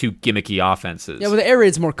stop two gimmicky offenses. Yeah, but the air raid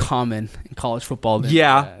is more common in college football.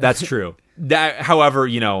 That's true. However,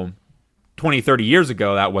 20, 30 years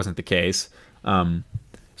ago, that wasn't the case.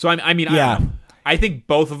 So, I mean, I think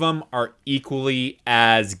both of them are equally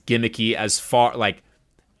as gimmicky as far, like,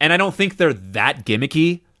 and I don't think they're that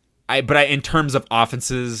gimmicky, but in terms of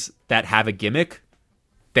offenses that have a gimmick,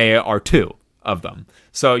 they are two of them.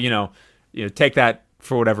 So, take that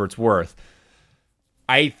for whatever it's worth.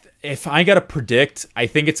 If I got to predict, I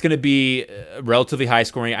think it's going to be relatively high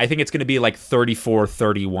scoring. I think it's going to be like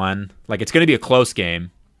 34-31. Like it's going to be a close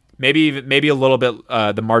game. Maybe a little bit.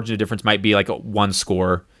 The margin of difference might be like a one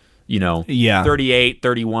score. 38-31,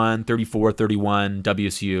 34-31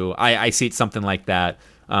 WSU. I see it something like that.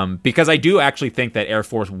 Because I do actually think that Air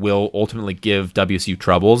Force will ultimately give WSU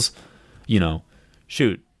troubles.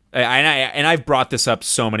 Shoot. And I've brought this up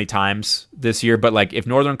so many times this year, but like if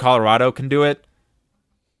Northern Colorado can do it,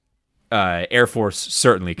 Air Force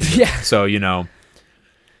certainly can do it. So,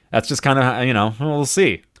 that's just kind of, we'll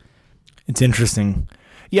see. It's interesting.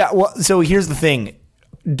 Yeah, well, so here's the thing.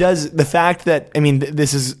 Does the fact that,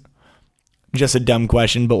 this is just a dumb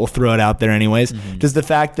question, but we'll throw it out there anyways. Mm-hmm. Does the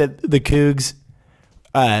fact that the Cougs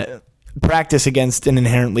practice against an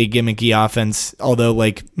inherently gimmicky offense, although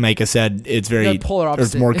like Micah said, it's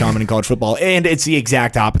more common in college football, and it's the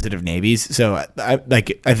exact opposite of Navy's. So I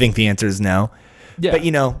think the answer is no. Yeah.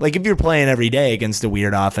 But like if you're playing every day against a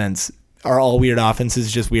weird offense, are all weird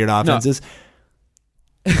offenses just weird offenses?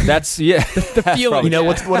 That's the feeling. You know,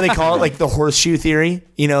 what do they call it? Like the horseshoe theory?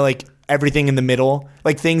 You know, like everything in the middle,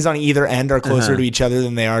 like things on either end are closer to each other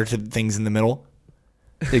than they are to things in the middle.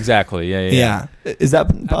 Exactly. Yeah. Is that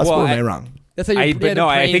possible or am I wrong? That's how you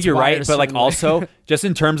I think you're right. But like also just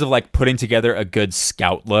in terms of like putting together a good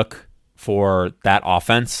scout look for that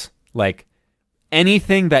offense, like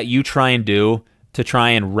anything that you try and do to try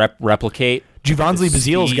and replicate. Javonsley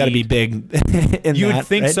Bazile's got to be big. You would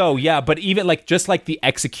think right? so, yeah. But even like just like the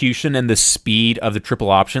execution and the speed of the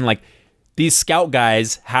triple option, like these scout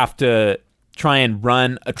guys have to try and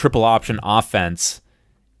run a triple option offense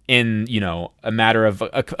in a matter of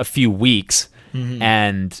a few weeks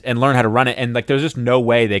and learn how to run it. And like there's just no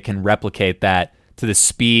way they can replicate that to the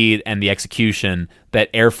speed and the execution that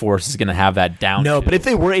Air Force is going to have that down. No, to. but if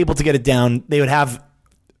they were able to get it down, they would have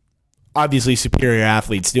obviously superior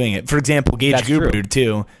athletes doing it. For example, Gage Gubrud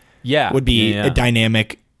too. Yeah, would be a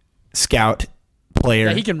dynamic scout player.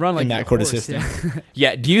 Yeah, he can run like in that quarter system.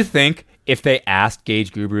 Yeah. Do you think if they asked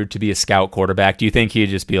Gage Gubrud to be a scout quarterback, do you think he'd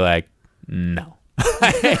just be like, no? Well,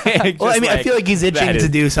 I mean, I feel like he's itching to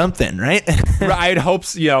do something, right? I'd hope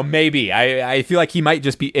so, maybe. I feel like he might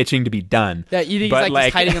just be itching to be done. Yeah, you think he's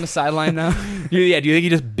like just hiding on the sideline now? Yeah, do you think he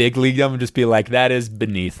just big leagued them and just be like, that is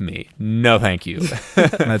beneath me. No, thank you.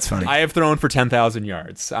 That's funny. I have thrown for 10,000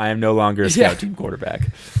 yards. I am no longer a scout team quarterback.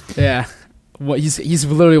 Yeah. Well, he's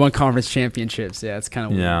literally won conference championships. Yeah, it's kind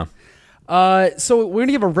of weird. Yeah. So we're going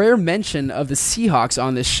to give a rare mention of the Seahawks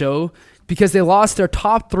on this show because they lost their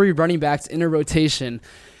top 3 running backs in a rotation.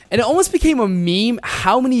 And it almost became a meme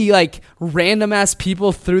how many like random ass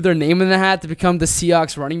people threw their name in the hat to become the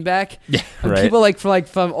Seahawks running back. Yeah, and right. People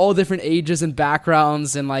from all different ages and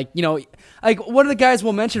backgrounds and like one of the guys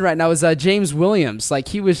we'll mention right now is James Williams. Like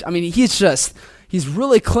he's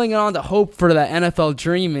really clinging on to hope for the NFL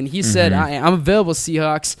dream, and he said, "I'm available,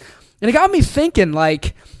 Seahawks." And it got me thinking,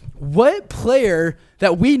 like, what player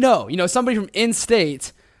that we know, somebody from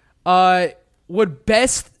in-state, would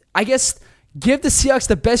best, I guess, give the Seahawks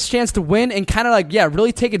the best chance to win and kind of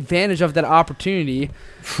really take advantage of that opportunity.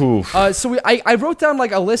 So I wrote down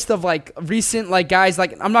like a list of like recent like guys.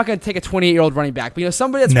 Like I'm not going to take a 28-year-old running back, but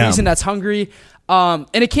somebody that's recent, that's hungry. And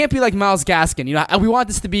it can't be like Myles Gaskin. We want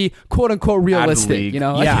this to be quote unquote realistic.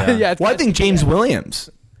 Well, I think James Williams.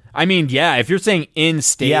 I mean, yeah. If you're saying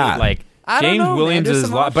in-state, like. James Williams is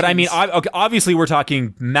a lot, but I mean, obviously we're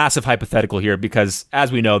talking massive hypothetical here because, as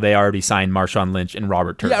we know, they already signed Marshawn Lynch and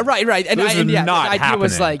Robert Turner. Yeah, right. And this is not the idea happening.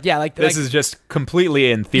 was this is just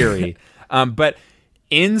completely in theory. But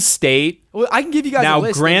in-state, well, I can give you guys now. A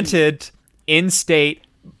list. Granted, in-state,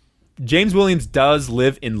 James Williams does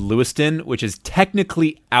live in Lewiston, which is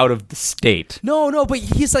technically out of the state. No, but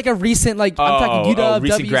he's like a recent, I'm talking UW,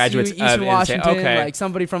 recent WSU, graduates Eastern Washington, like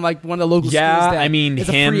somebody from like one of the local schools. Yeah, that I mean, is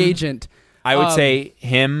a free agent. I would say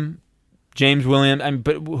him, James Williams.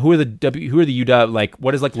 But who are the UW? Like,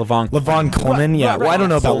 what is like Levon Coleman? Yeah, well, I don't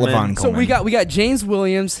know about Levon Coleman. So we got James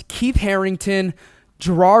Williams, Keith Harrington,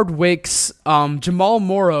 Gerard Wicks, Jamal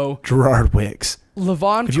Morrow, Gerard Wicks.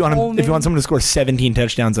 Levon Coleman. If you want someone to score 17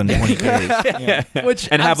 touchdowns on 20 carries,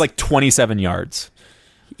 and have like 27 yards.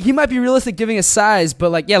 He might be realistic giving his size,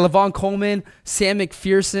 but Levon Coleman, Sam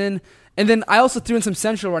McPherson. And then I also threw in some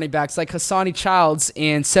central running backs like Hassani Childs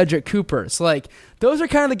and Cedric Cooper. So, those are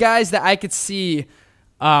kind of the guys that I could see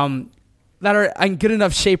that are in good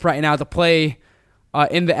enough shape right now to play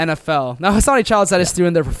in the NFL. Now, Hassani Childs, I just threw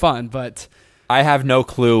in there for fun, but... I have no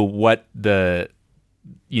clue what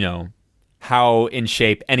how in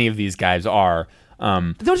shape any of these guys are.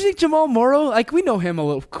 Don't you think Jamal Morrow, we know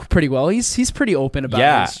him pretty well. He's pretty open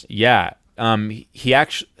about it. Yeah. He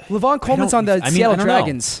actually... Levon Coleman's on the Seattle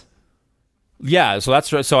Dragons. Yeah, so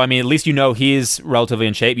that's so. I mean, at least he's relatively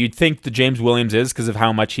in shape. You'd think the James Williams is because of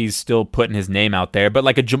how much he's still putting his name out there. But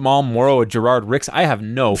like a Jamal Morrow, a Gerard Wicks, I have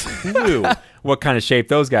no clue what kind of shape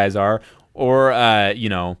those guys are. Or I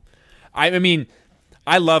mean,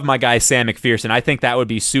 I love my guy Sam McPherson. I think that would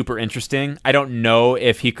be super interesting. I don't know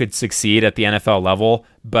if he could succeed at the NFL level,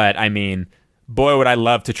 but I mean, boy, would I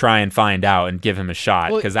love to try and find out and give him a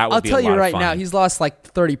shot because that would be a lot of fun. I'll tell you right now, he's lost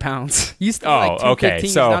 30 pounds. He's still 215.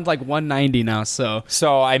 He's down to 190 now. So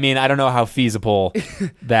I mean, I don't know how feasible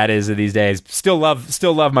that is these days. Still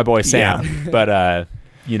love my boy Sam, but I'm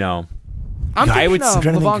thinking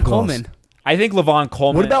Levon Coleman. I think Levon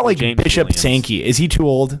Coleman. What about James Bishop Williams. Sankey? Is he too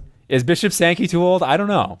old? Is Bishop Sankey too old? I don't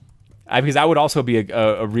know. Because that would also be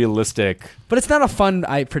a realistic. But it's not a fun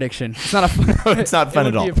prediction. It's not a fun. It's not fun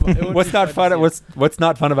at all. What's not fun? What's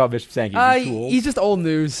not fun about Bishop Sankey? He's just old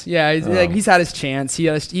news. Yeah, he's had his chance. He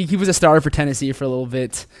was a starter for Tennessee for a little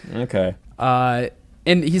bit. Okay.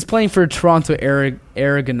 And he's playing for Toronto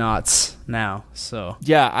Argonauts now. So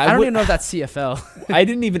Yeah, I don't even know if that's CFL. I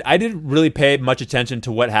didn't really pay much attention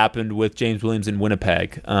to what happened with James Williams in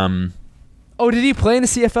Winnipeg. Oh, did he play in the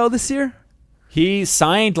CFL this year? He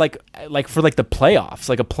signed like for like the playoffs,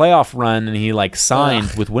 like a playoff run, and he like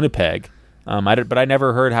signed with Winnipeg. But I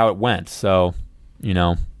never heard how it went. So,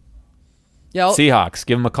 Yeah, Seahawks,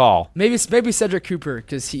 give him a call. maybe Cedric Cooper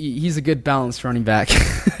because he's a good balanced running back.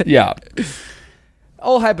 Yeah.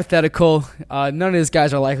 All hypothetical. None of these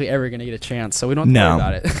guys are likely ever going to get a chance, so we don't have to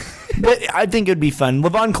worry about it. But I think it would be fun.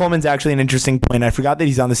 Levon Coleman's actually an interesting point. I forgot that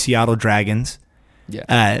he's on the Seattle Dragons. Yeah.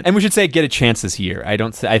 And we should say get a chance this year. I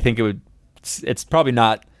think it would. It's probably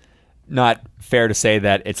not fair to say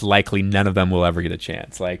that it's likely none of them will ever get a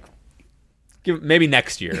chance. Like, maybe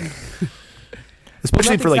next year.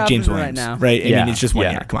 Especially for like James Williams, right? I mean, it's just 1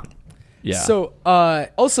 year. Come on. Yeah. So,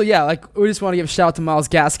 also, like we just want to give a shout out to Myles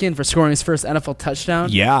Gaskin for scoring his first NFL touchdown.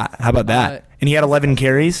 Yeah, how about that? And he had 11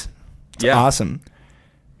 carries. It's awesome.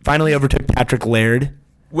 Finally overtook Patrick Laird.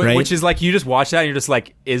 Right? Which is like, you just watch that and you're just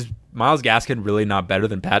like, is Myles Gaskin really not better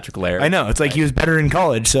than Patrick Laird? I know. It's like he was better in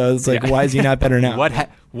college, so it's like, why is he not better now?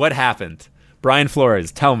 What happened? Brian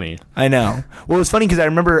Flores, tell me. I know. Well, it was funny because I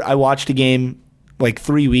remember I watched a game like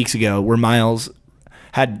 3 weeks ago where Myles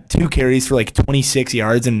had 2 carries for like 26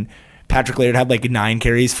 yards and Patrick Laird had like 9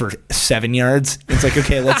 carries for 7 yards. It's like,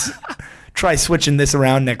 okay, let's try switching this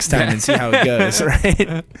around next time and see how it goes,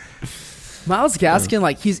 right? Myles Gaskin,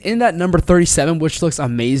 like, he's in that number 37, which looks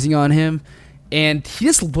amazing on him. And he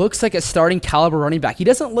just looks like a starting caliber running back. He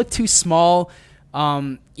doesn't look too small.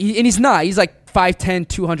 And he's not. He's like 5'10",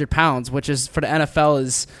 200 pounds, which is for the NFL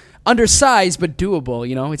is undersized but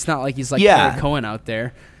doable. It's not like he's like Taylor Cohen out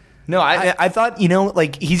there. No, I thought,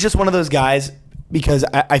 like he's just one of those guys because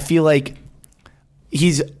I feel like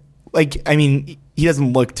he's like, I mean, he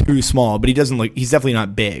doesn't look too small, but he's definitely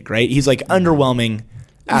not big, right? He's like underwhelming.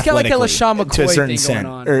 He's got like a LaShawn McCoy to a certain thing going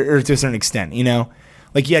on. Or to a certain extent,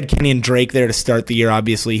 Like you had Kenyon Drake there to start the year.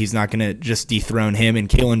 Obviously, he's not going to just dethrone him. And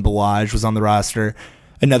Kalen Ballage was on the roster,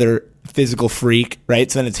 another physical freak, right?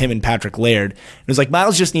 So then it's him and Patrick Laird. It was like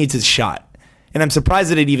Myles just needs his shot, and I'm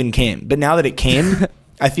surprised that it even came. But now that it came,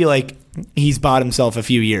 I feel like he's bought himself a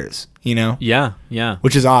few years. Yeah.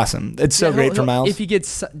 Which is awesome. It's so great for Myles. If he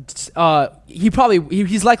gets,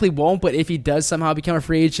 he's likely won't. But if he does somehow become a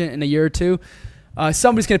free agent in a year or two.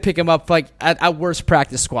 Somebody's gonna pick him up like at worst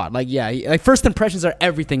practice squad. Like first impressions are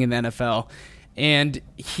everything in the NFL, and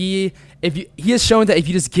he has shown that if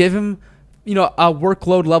you just give him, a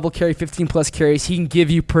workload level carry, 15 plus carries, he can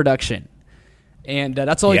give you production, and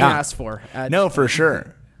that's all you can ask for. No, for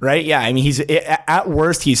sure, right? Yeah, I mean he's at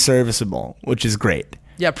worst he's serviceable, which is great.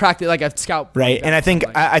 Yeah, practice like a scout, right? And I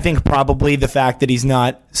think probably the fact that he's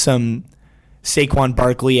not some Saquon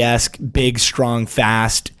Barkley-esque big, strong,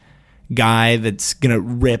 fast guy that's going to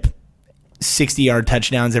rip 60-yard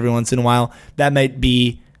touchdowns every once in a while, that might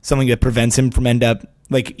be something that prevents him from end up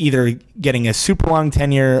like either getting a super long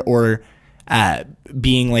tenure or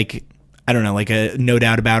being like, I don't know, like a no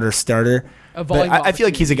doubt about her starter. But I feel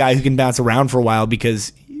like he's a guy who can bounce around for a while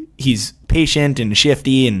because he's patient and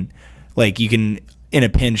shifty and like you can, in a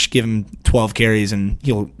pinch, give him 12 carries and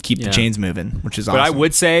he'll keep the chains moving, which is awesome. But I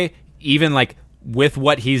would say even like with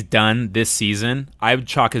what he's done this season, I would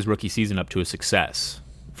chalk his rookie season up to a success.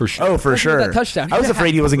 For sure. Oh, for sure. That touchdown. I was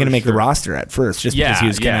afraid he wasn't going to make the roster at first just because he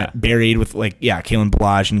was kind of buried with Kalen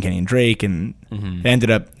Ballage and Kenyon Drake and it ended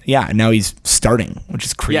up, now he's starting, which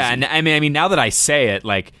is crazy. Yeah, and I mean, now that I say it,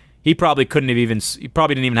 like he probably didn't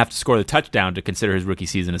even have to score the touchdown to consider his rookie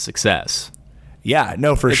season a success. Yeah,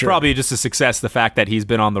 no, for it's sure. It's probably just a success, the fact that he's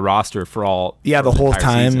been on the roster for the whole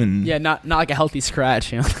time. Season. And not like a healthy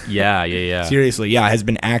scratch. Yeah. Seriously, has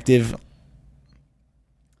been active.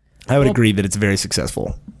 I would agree that it's a very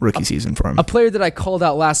successful rookie season for him. A player that I called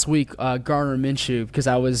out last week, Gardner Minshew, because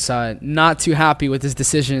I was not too happy with his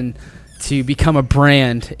decision to become a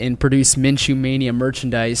brand and produce Minshew Mania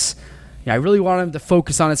merchandise. I really wanted him to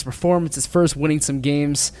focus on his performance, his first winning some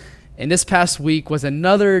games. And this past week was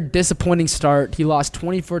another disappointing start. He lost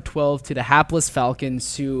 24-12 to the hapless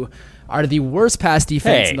Falcons, who are the worst pass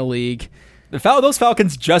defense in the league. Those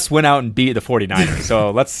Falcons just went out and beat the 49ers, so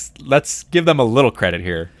let's give them a little credit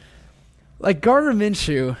here. Like Gardner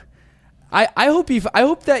Minshew, I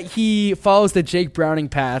hope that he follows the Jake Browning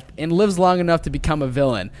path and lives long enough to become a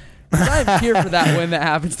villain. I'm here for that when that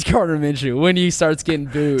happens to Gardner Minshew, when he starts getting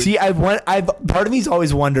booed. See, part of me's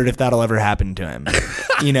always wondered if that'll ever happen to him.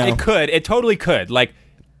 It could. It totally could. Like,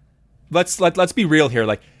 let's be real here.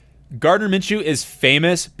 Like, Gardner Minshew is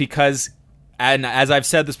famous because, and as I've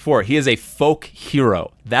said this before, he is a folk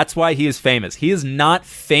hero. That's why he is famous. He is not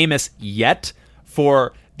famous yet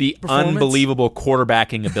for the Performance? unbelievable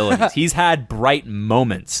quarterbacking abilities. He's had bright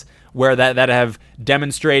moments where that have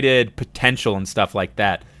demonstrated potential and stuff like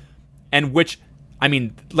that. And which, I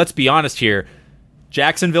mean, let's be honest here,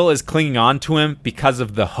 Jacksonville is clinging on to him because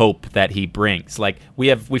of the hope that he brings. Like,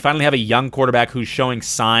 we finally have a young quarterback who's showing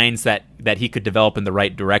signs that he could develop in the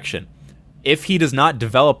right direction. If he does not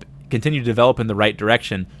continue to develop in the right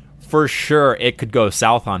direction, for sure it could go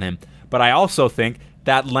south on him. But I also think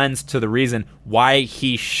that lends to the reason why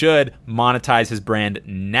he should monetize his brand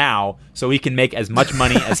now so he can make as much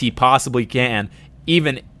money as he possibly can,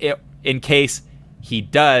 even in case he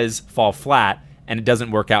does fall flat and it doesn't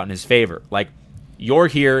work out in his favor. Like, you're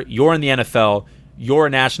here, you're in the NFL, you're a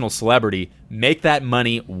national celebrity. Make that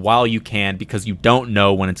money while you can, because you don't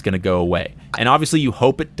know when it's going to go away. And obviously you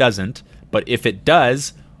hope it doesn't, but if it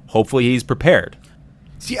does, hopefully he's prepared.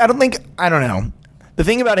 See, I don't know. The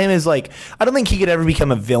thing about him is, like, I don't think he could ever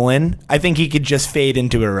become a villain. I think he could just fade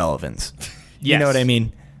into irrelevance. You know what I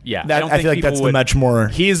mean? Yeah. I feel like that's the much more...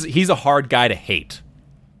 He's a hard guy to hate,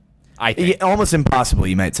 I think. Yeah, almost impossible,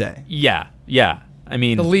 you might say. Yeah. I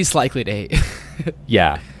mean... The least likely to hate.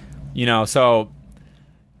 Yeah. So...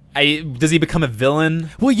 does he become a villain?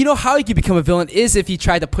 Well, you know how he could become a villain is if he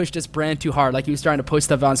tried to push this brand too hard, like he was trying to post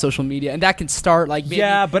stuff on social media, and that can start like maybe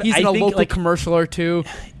but he's I in a think, local like, commercial or two.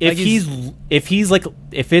 If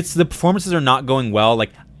it's the performances are not going well, like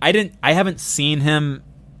I haven't seen him,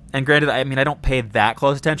 and granted, I mean I don't pay that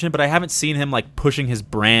close attention, but I haven't seen him like pushing his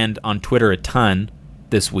brand on Twitter a ton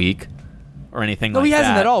this week or anything. No, he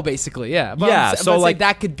hasn't at all, basically. Yeah, but so like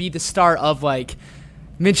that could be the start of like.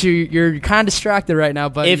 Mitch, you're kind of distracted right now,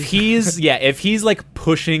 but if he's like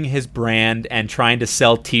pushing his brand and trying to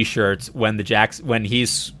sell T-shirts when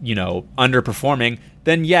he's underperforming,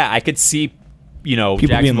 then yeah, I could see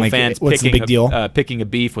Jacksonville fans picking a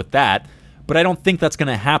beef with that. But I don't think that's going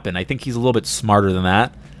to happen. I think he's a little bit smarter than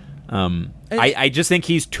that. I just think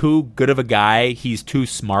he's too good of a guy. He's too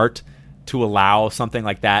smart to allow something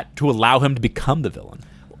like that, to allow him to become the villain.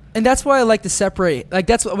 And that's why I like to separate. Like,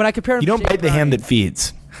 that's when I compare him. You don't bite the hand that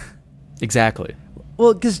feeds. Exactly.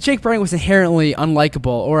 Well, because Jake Browning was inherently unlikable,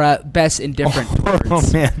 or at best indifferent.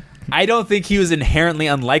 Oh man. I don't think he was inherently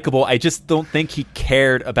unlikable. I just don't think he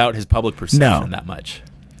cared about his public perception that much.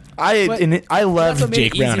 I love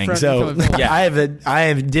Jake Browning, so yeah.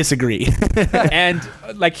 I disagree. And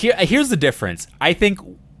like here's the difference. I think,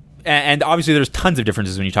 and obviously there's tons of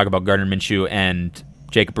differences when you talk about Gardner Minshew and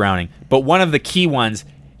Jake Browning, but one of the key ones.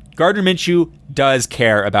 Gardner Minshew does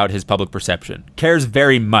care about his public perception. Cares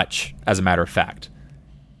very much, as a matter of fact.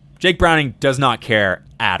 Jake Browning does not care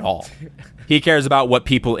at all. He cares about what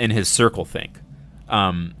people in his circle think.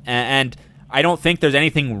 And I don't think there's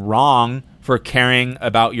anything wrong for caring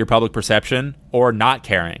about your public perception or not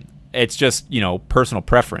caring. It's just, personal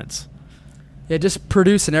preference. Yeah, just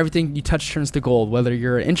produce and everything you touch turns to gold, whether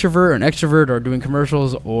you're an introvert or an extrovert or doing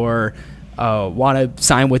commercials or want to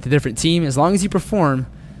sign with a different team. As long as you perform...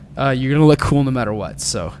 you're going to look cool no matter what.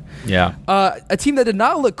 So, yeah. A team that did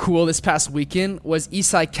not look cool this past weekend was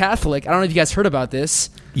Eastside Catholic. I don't know if you guys heard about this.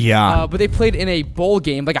 Yeah. But they played in a bowl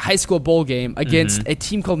game, like a high school bowl game, against a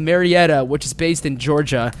team called Marietta, which is based in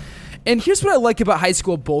Georgia. And here's what I like about high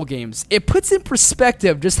school bowl games. It puts in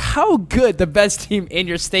perspective just how good the best team in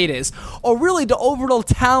your state is, or really the overall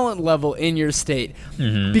talent level in your state.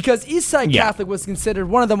 Because Eastside Catholic was considered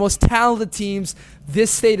one of the most talented teams this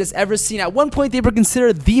state has ever seen. At one point, they were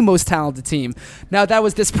considered the most talented team. Now, that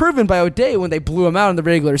was disproven by O'Day when they blew them out in the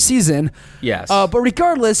regular season. Yes. But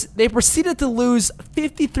regardless, they proceeded to lose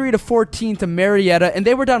 53-14 to Marietta, and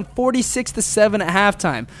they were down 46-7 at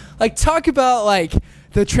halftime. Like, talk about, like...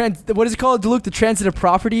 what is it called, Luke? The transitive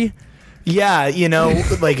property? Yeah,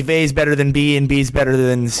 like if A is better than B and B is better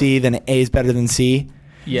than C, then A is better than C.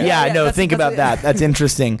 Yeah, think about that. That's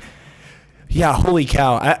interesting. Yeah, holy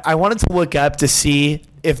cow. I wanted to look up to see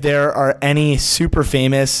if there are any super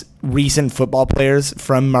famous recent football players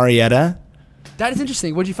from Marietta. That is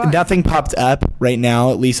interesting. What did you find? Nothing popped up right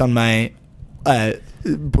now, at least on my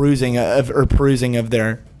perusing of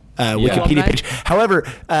their Wikipedia page. However,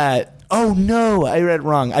 oh no, I read it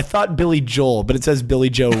wrong. I thought Billy Joel, but it says Billy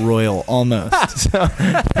Joe Royal almost. So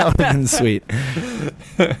that would have been sweet.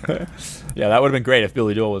 Yeah, that would have been great if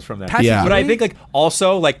Billy Joel was from there. Yeah. But I think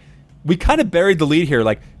also we kind of buried the lead here.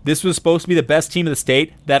 Like, this was supposed to be the best team of the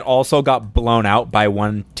state that also got blown out by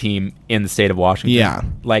one team in the state of Washington. Yeah.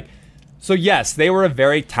 So yes, they were a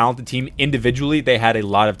very talented team. Individually, they had a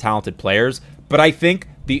lot of talented players. But I think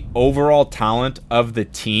the overall talent of the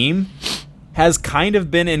team has kind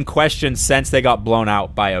of been in question since they got blown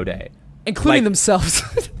out by O'Day. Including themselves.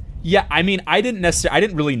 Yeah, I mean, I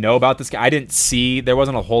didn't really know about this game. There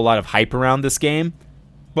wasn't a whole lot of hype around this game.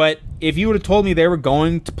 But if you would have told me they were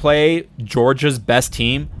going to play Georgia's best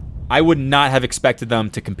team, I would not have expected them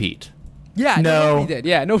to compete. Yeah, No. nobody did.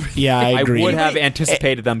 Yeah, nobody. Yeah, I agree. I would have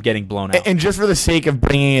anticipated them getting blown out. And just for the sake of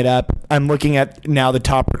bringing it up, I'm looking at now the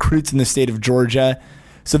top recruits in the state of Georgia.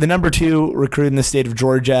 So the number 2 recruit in the state of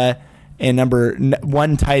Georgia and number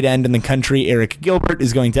 1 tight end in the country, Eric Gilbert,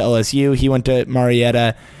 is going to LSU. He went to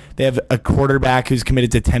Marietta. They have a quarterback who's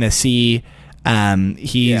committed to Tennessee.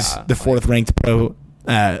 He's the 4th ranked pro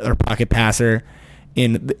or pocket passer.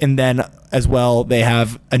 And then as well, they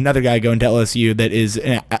have another guy going to LSU that is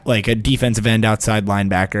like a defensive end outside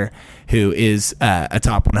linebacker who is a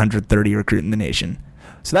top 130 recruit in the nation.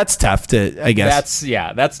 So that's tough to, I guess.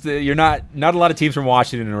 You're not a lot of teams from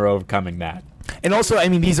Washington are overcoming that. And also, I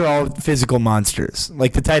mean, these are all physical monsters.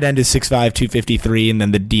 Like the tight end is 6'5", 253, and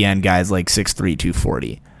then the DN guy is like 6'3",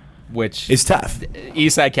 240. Which is tough.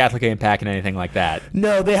 Eastside Catholic ain't packing anything like that.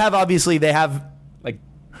 No, they have like.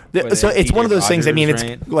 So it's one of those things. I mean, it's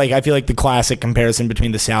right? like I feel like the classic comparison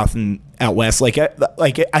between the South and out West. Like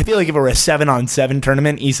I feel like if it were a 7-on-7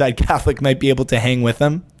 tournament, Eastside Catholic might be able to hang with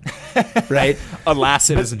them, right? Alas,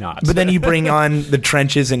 it is not. But then you bring on the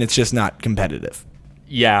trenches, and it's just not competitive.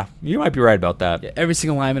 Yeah, you might be right about that. Yeah, every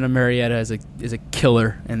single lineman in Marietta is a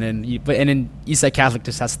killer, and then Eastside Catholic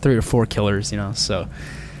just has 3 or 4 killers. So.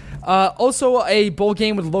 Also, a bowl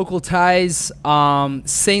game with local ties.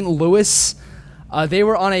 St. Louis. They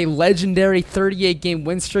were on a legendary 38-game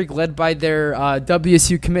win streak led by their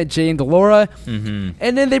WSU commit, Jay Delora. Mm-hmm.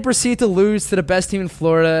 And then they proceed to lose to the best team in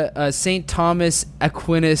Florida, St. Thomas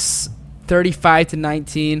Aquinas,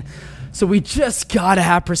 35-19. So we just got to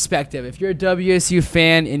have perspective. If you're a WSU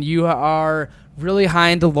fan and you are really high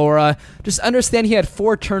in Delora, just understand he had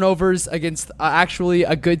 4 turnovers against actually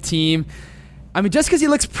a good team. I mean, just because he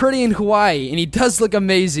looks pretty in Hawaii and he does look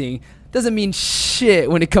amazing doesn't mean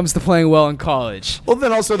shit when it comes to playing well in college. Well,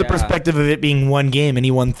 then also the perspective of it being 1 game and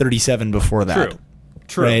he won 37 before that.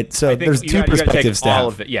 True. Right? So there's 2 perspectives to all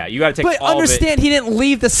have. of it. Yeah, you got to take but all of it. But understand he didn't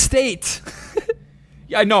leave the state.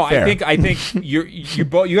 Yeah, no, Fair. I think you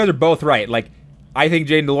guys are both right. Like, I think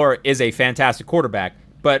Jaden Delora is a fantastic quarterback,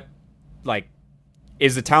 but like,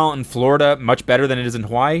 is the talent in Florida much better than it is in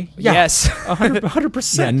Hawaii? Yeah. Yes,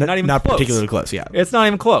 100%. Yeah, not even not close. particularly close. Yeah, it's not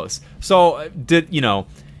even close. So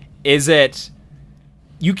is it?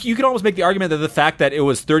 You could almost make the argument that the fact that it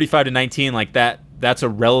was 35-19 like that's a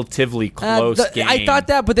relatively close game. I thought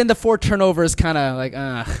that, but then the 4 turnovers kind of like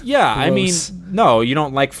yeah, gross. I mean, no, you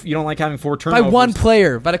don't like having 4 turnovers by one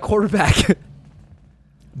player, by the quarterback.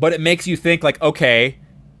 But it makes you think like, okay,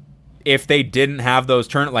 if they didn't have those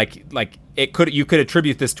you could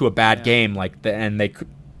attribute this to a bad game and they could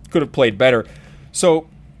have played better. So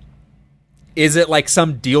is it like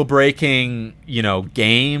some deal-breaking,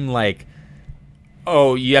 game like,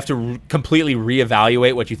 oh, you have to completely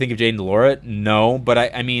reevaluate what you think of Jaden Delora? No, but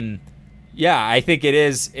I mean, yeah, I think it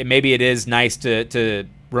is. Maybe it is nice to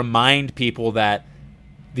remind people that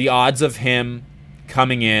the odds of him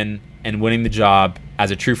coming in and winning the job as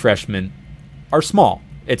a true freshman are small.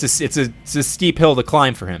 It's a steep hill to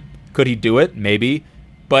climb for him. Could he do it? Maybe,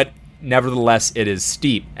 but nevertheless, it is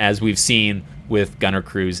steep, as we've seen with Gunnar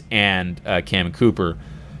Cruz and Cam Cooper.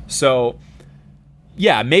 So.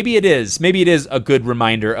 Yeah, maybe it is. Maybe it is a good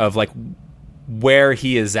reminder of like where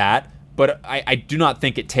he is at, but I do not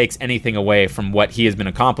think it takes anything away from what he has been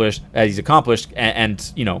accomplished.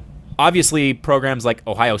 And obviously programs like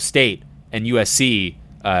Ohio State and USC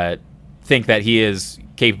think that he is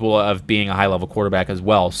capable of being a high-level quarterback as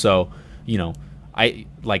well. So,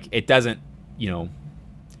 it doesn't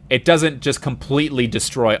just completely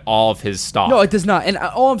destroy all of his stock. No, it does not. And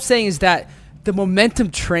all I'm saying is that the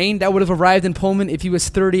momentum train that would have arrived in Pullman if he was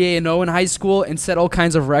 38-0 in high school and set all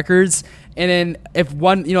kinds of records, and then if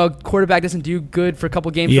one quarterback doesn't do good for a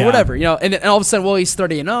couple games or whatever, and all of a sudden, well, he's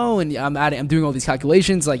 30-0 and I'm doing all these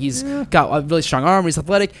calculations, like he's got a really strong arm, he's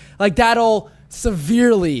athletic, like that all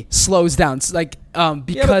severely slows down,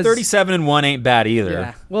 because 37-1 ain't bad either.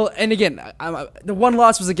 Yeah. Well, and again, the one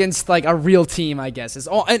loss was against like a real team, I guess. Is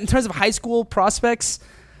all in terms of high school prospects.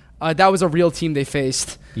 That was a real team they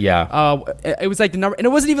faced. Yeah. It was like the number, and it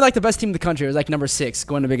wasn't even like the best team in the country. It was like number 6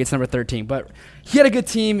 going up against number 13. But he had a good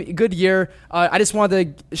team, good year. I just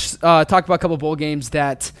wanted to talk about a couple of bowl games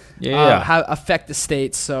that affect the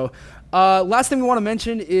state. So, last thing we want to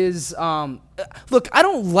mention is, look, I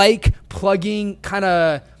don't like plugging kind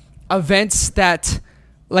of events that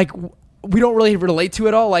like we don't really relate to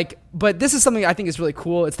at all. Like, but this is something I think is really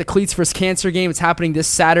cool. It's the Cleats vs. Cancer game. It's happening this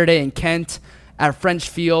Saturday in Kent at French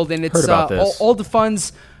Field, and it's all the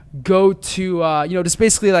funds go to, just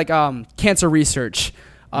basically like cancer research,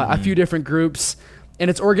 a few different groups. And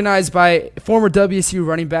it's organized by former WSU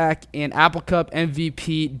running back and Apple Cup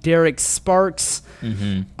MVP Derek Sparks.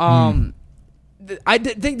 I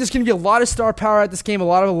think there's going to be a lot of star power at this game, a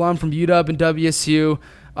lot of alum from UW and WSU,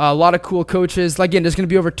 a lot of cool coaches. Again, there's going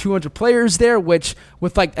to be over 200 players there, which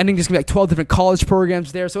with I think there's going to be 12 different college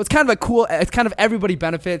programs there. So it's kind of it's kind of everybody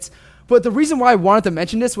benefits. But the reason why I wanted to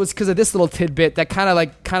mention this was because of this little tidbit that kind of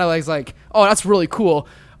like, oh, that's really cool.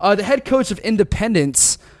 The head coach of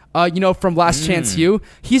Independence, from Last Chance U,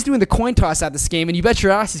 he's doing the coin toss at this game, and you bet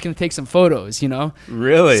your ass he's going to take some photos,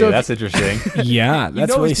 Really? So that's interesting. Yeah,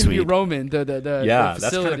 that's really it's sweet. Be Roman, the that's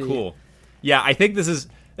facility. kind of cool. Yeah, I think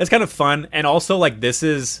that's kind of fun, and also this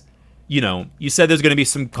is, you said there's going to be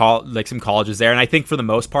some colleges there, and I think for the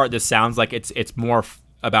most part this sounds like it's more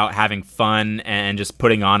about having fun and just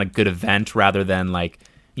putting on a good event rather than a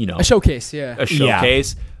showcase, a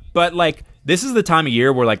showcase. Yeah. But this is the time of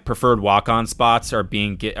year where preferred walk-on spots are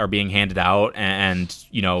being handed out, and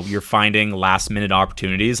you're finding last-minute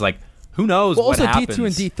opportunities. Who knows what happens? Also D2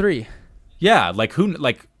 and D3. Yeah,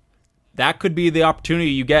 that could be the opportunity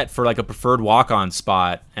you get for a preferred walk-on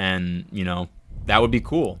spot, and that would be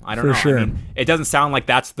cool. I don't know. Sure. I mean, it doesn't sound like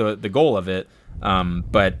that's the goal of it,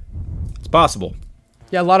 but it's possible.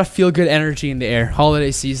 Yeah, a lot of feel-good energy in the air.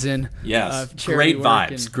 Holiday season. Yes. Great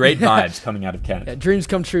vibes. Great vibes coming out of Kent. Yeah, dreams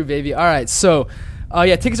come true, baby. All right, so,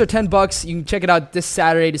 tickets are $10. You can check it out this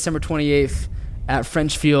Saturday, December 28th at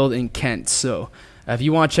French Field in Kent. So if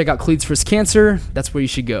you want to check out Cleats vs. Cancer, that's where you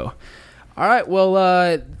should go. All right, well,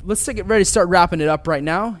 let's get ready to start wrapping it up right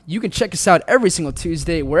now. You can check us out every single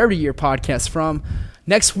Tuesday, wherever you get your podcast from.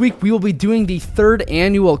 Next week, we will be doing the 3rd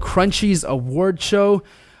annual Crunchies Award Show,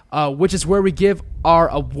 which is where we give our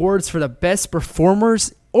awards for the best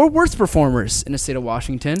performers or worst performers in the state of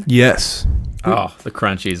Washington. Yes. Oh, the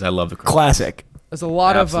Crunchies. I love the Crunchies. Classic. There's a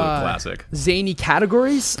lot Absolute of classic. zany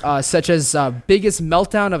categories, such as biggest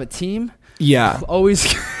meltdown of a team. Yeah.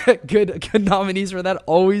 Always good nominees for that.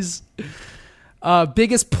 Always.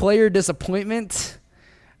 Biggest player disappointment.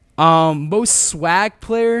 Most swag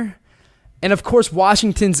player. And, of course,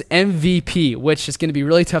 Washington's MVP, which is going to be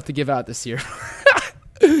really tough to give out this year.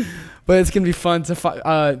 But it's going to be fun to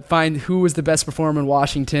find who was the best performer in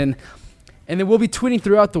Washington. And then we'll be tweeting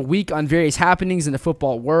throughout the week on various happenings in the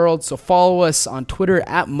football world. So follow us on Twitter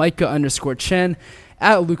at Micah_Chen,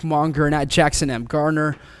 at Luke Monger, and at Jackson M.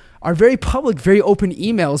 Garner. Our very public, very open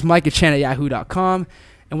email is micahchen@yahoo.com.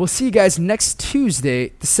 And we'll see you guys next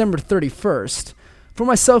Tuesday, December 31st. For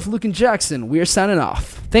myself, Luke, and Jackson, we are signing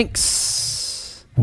off. Thanks.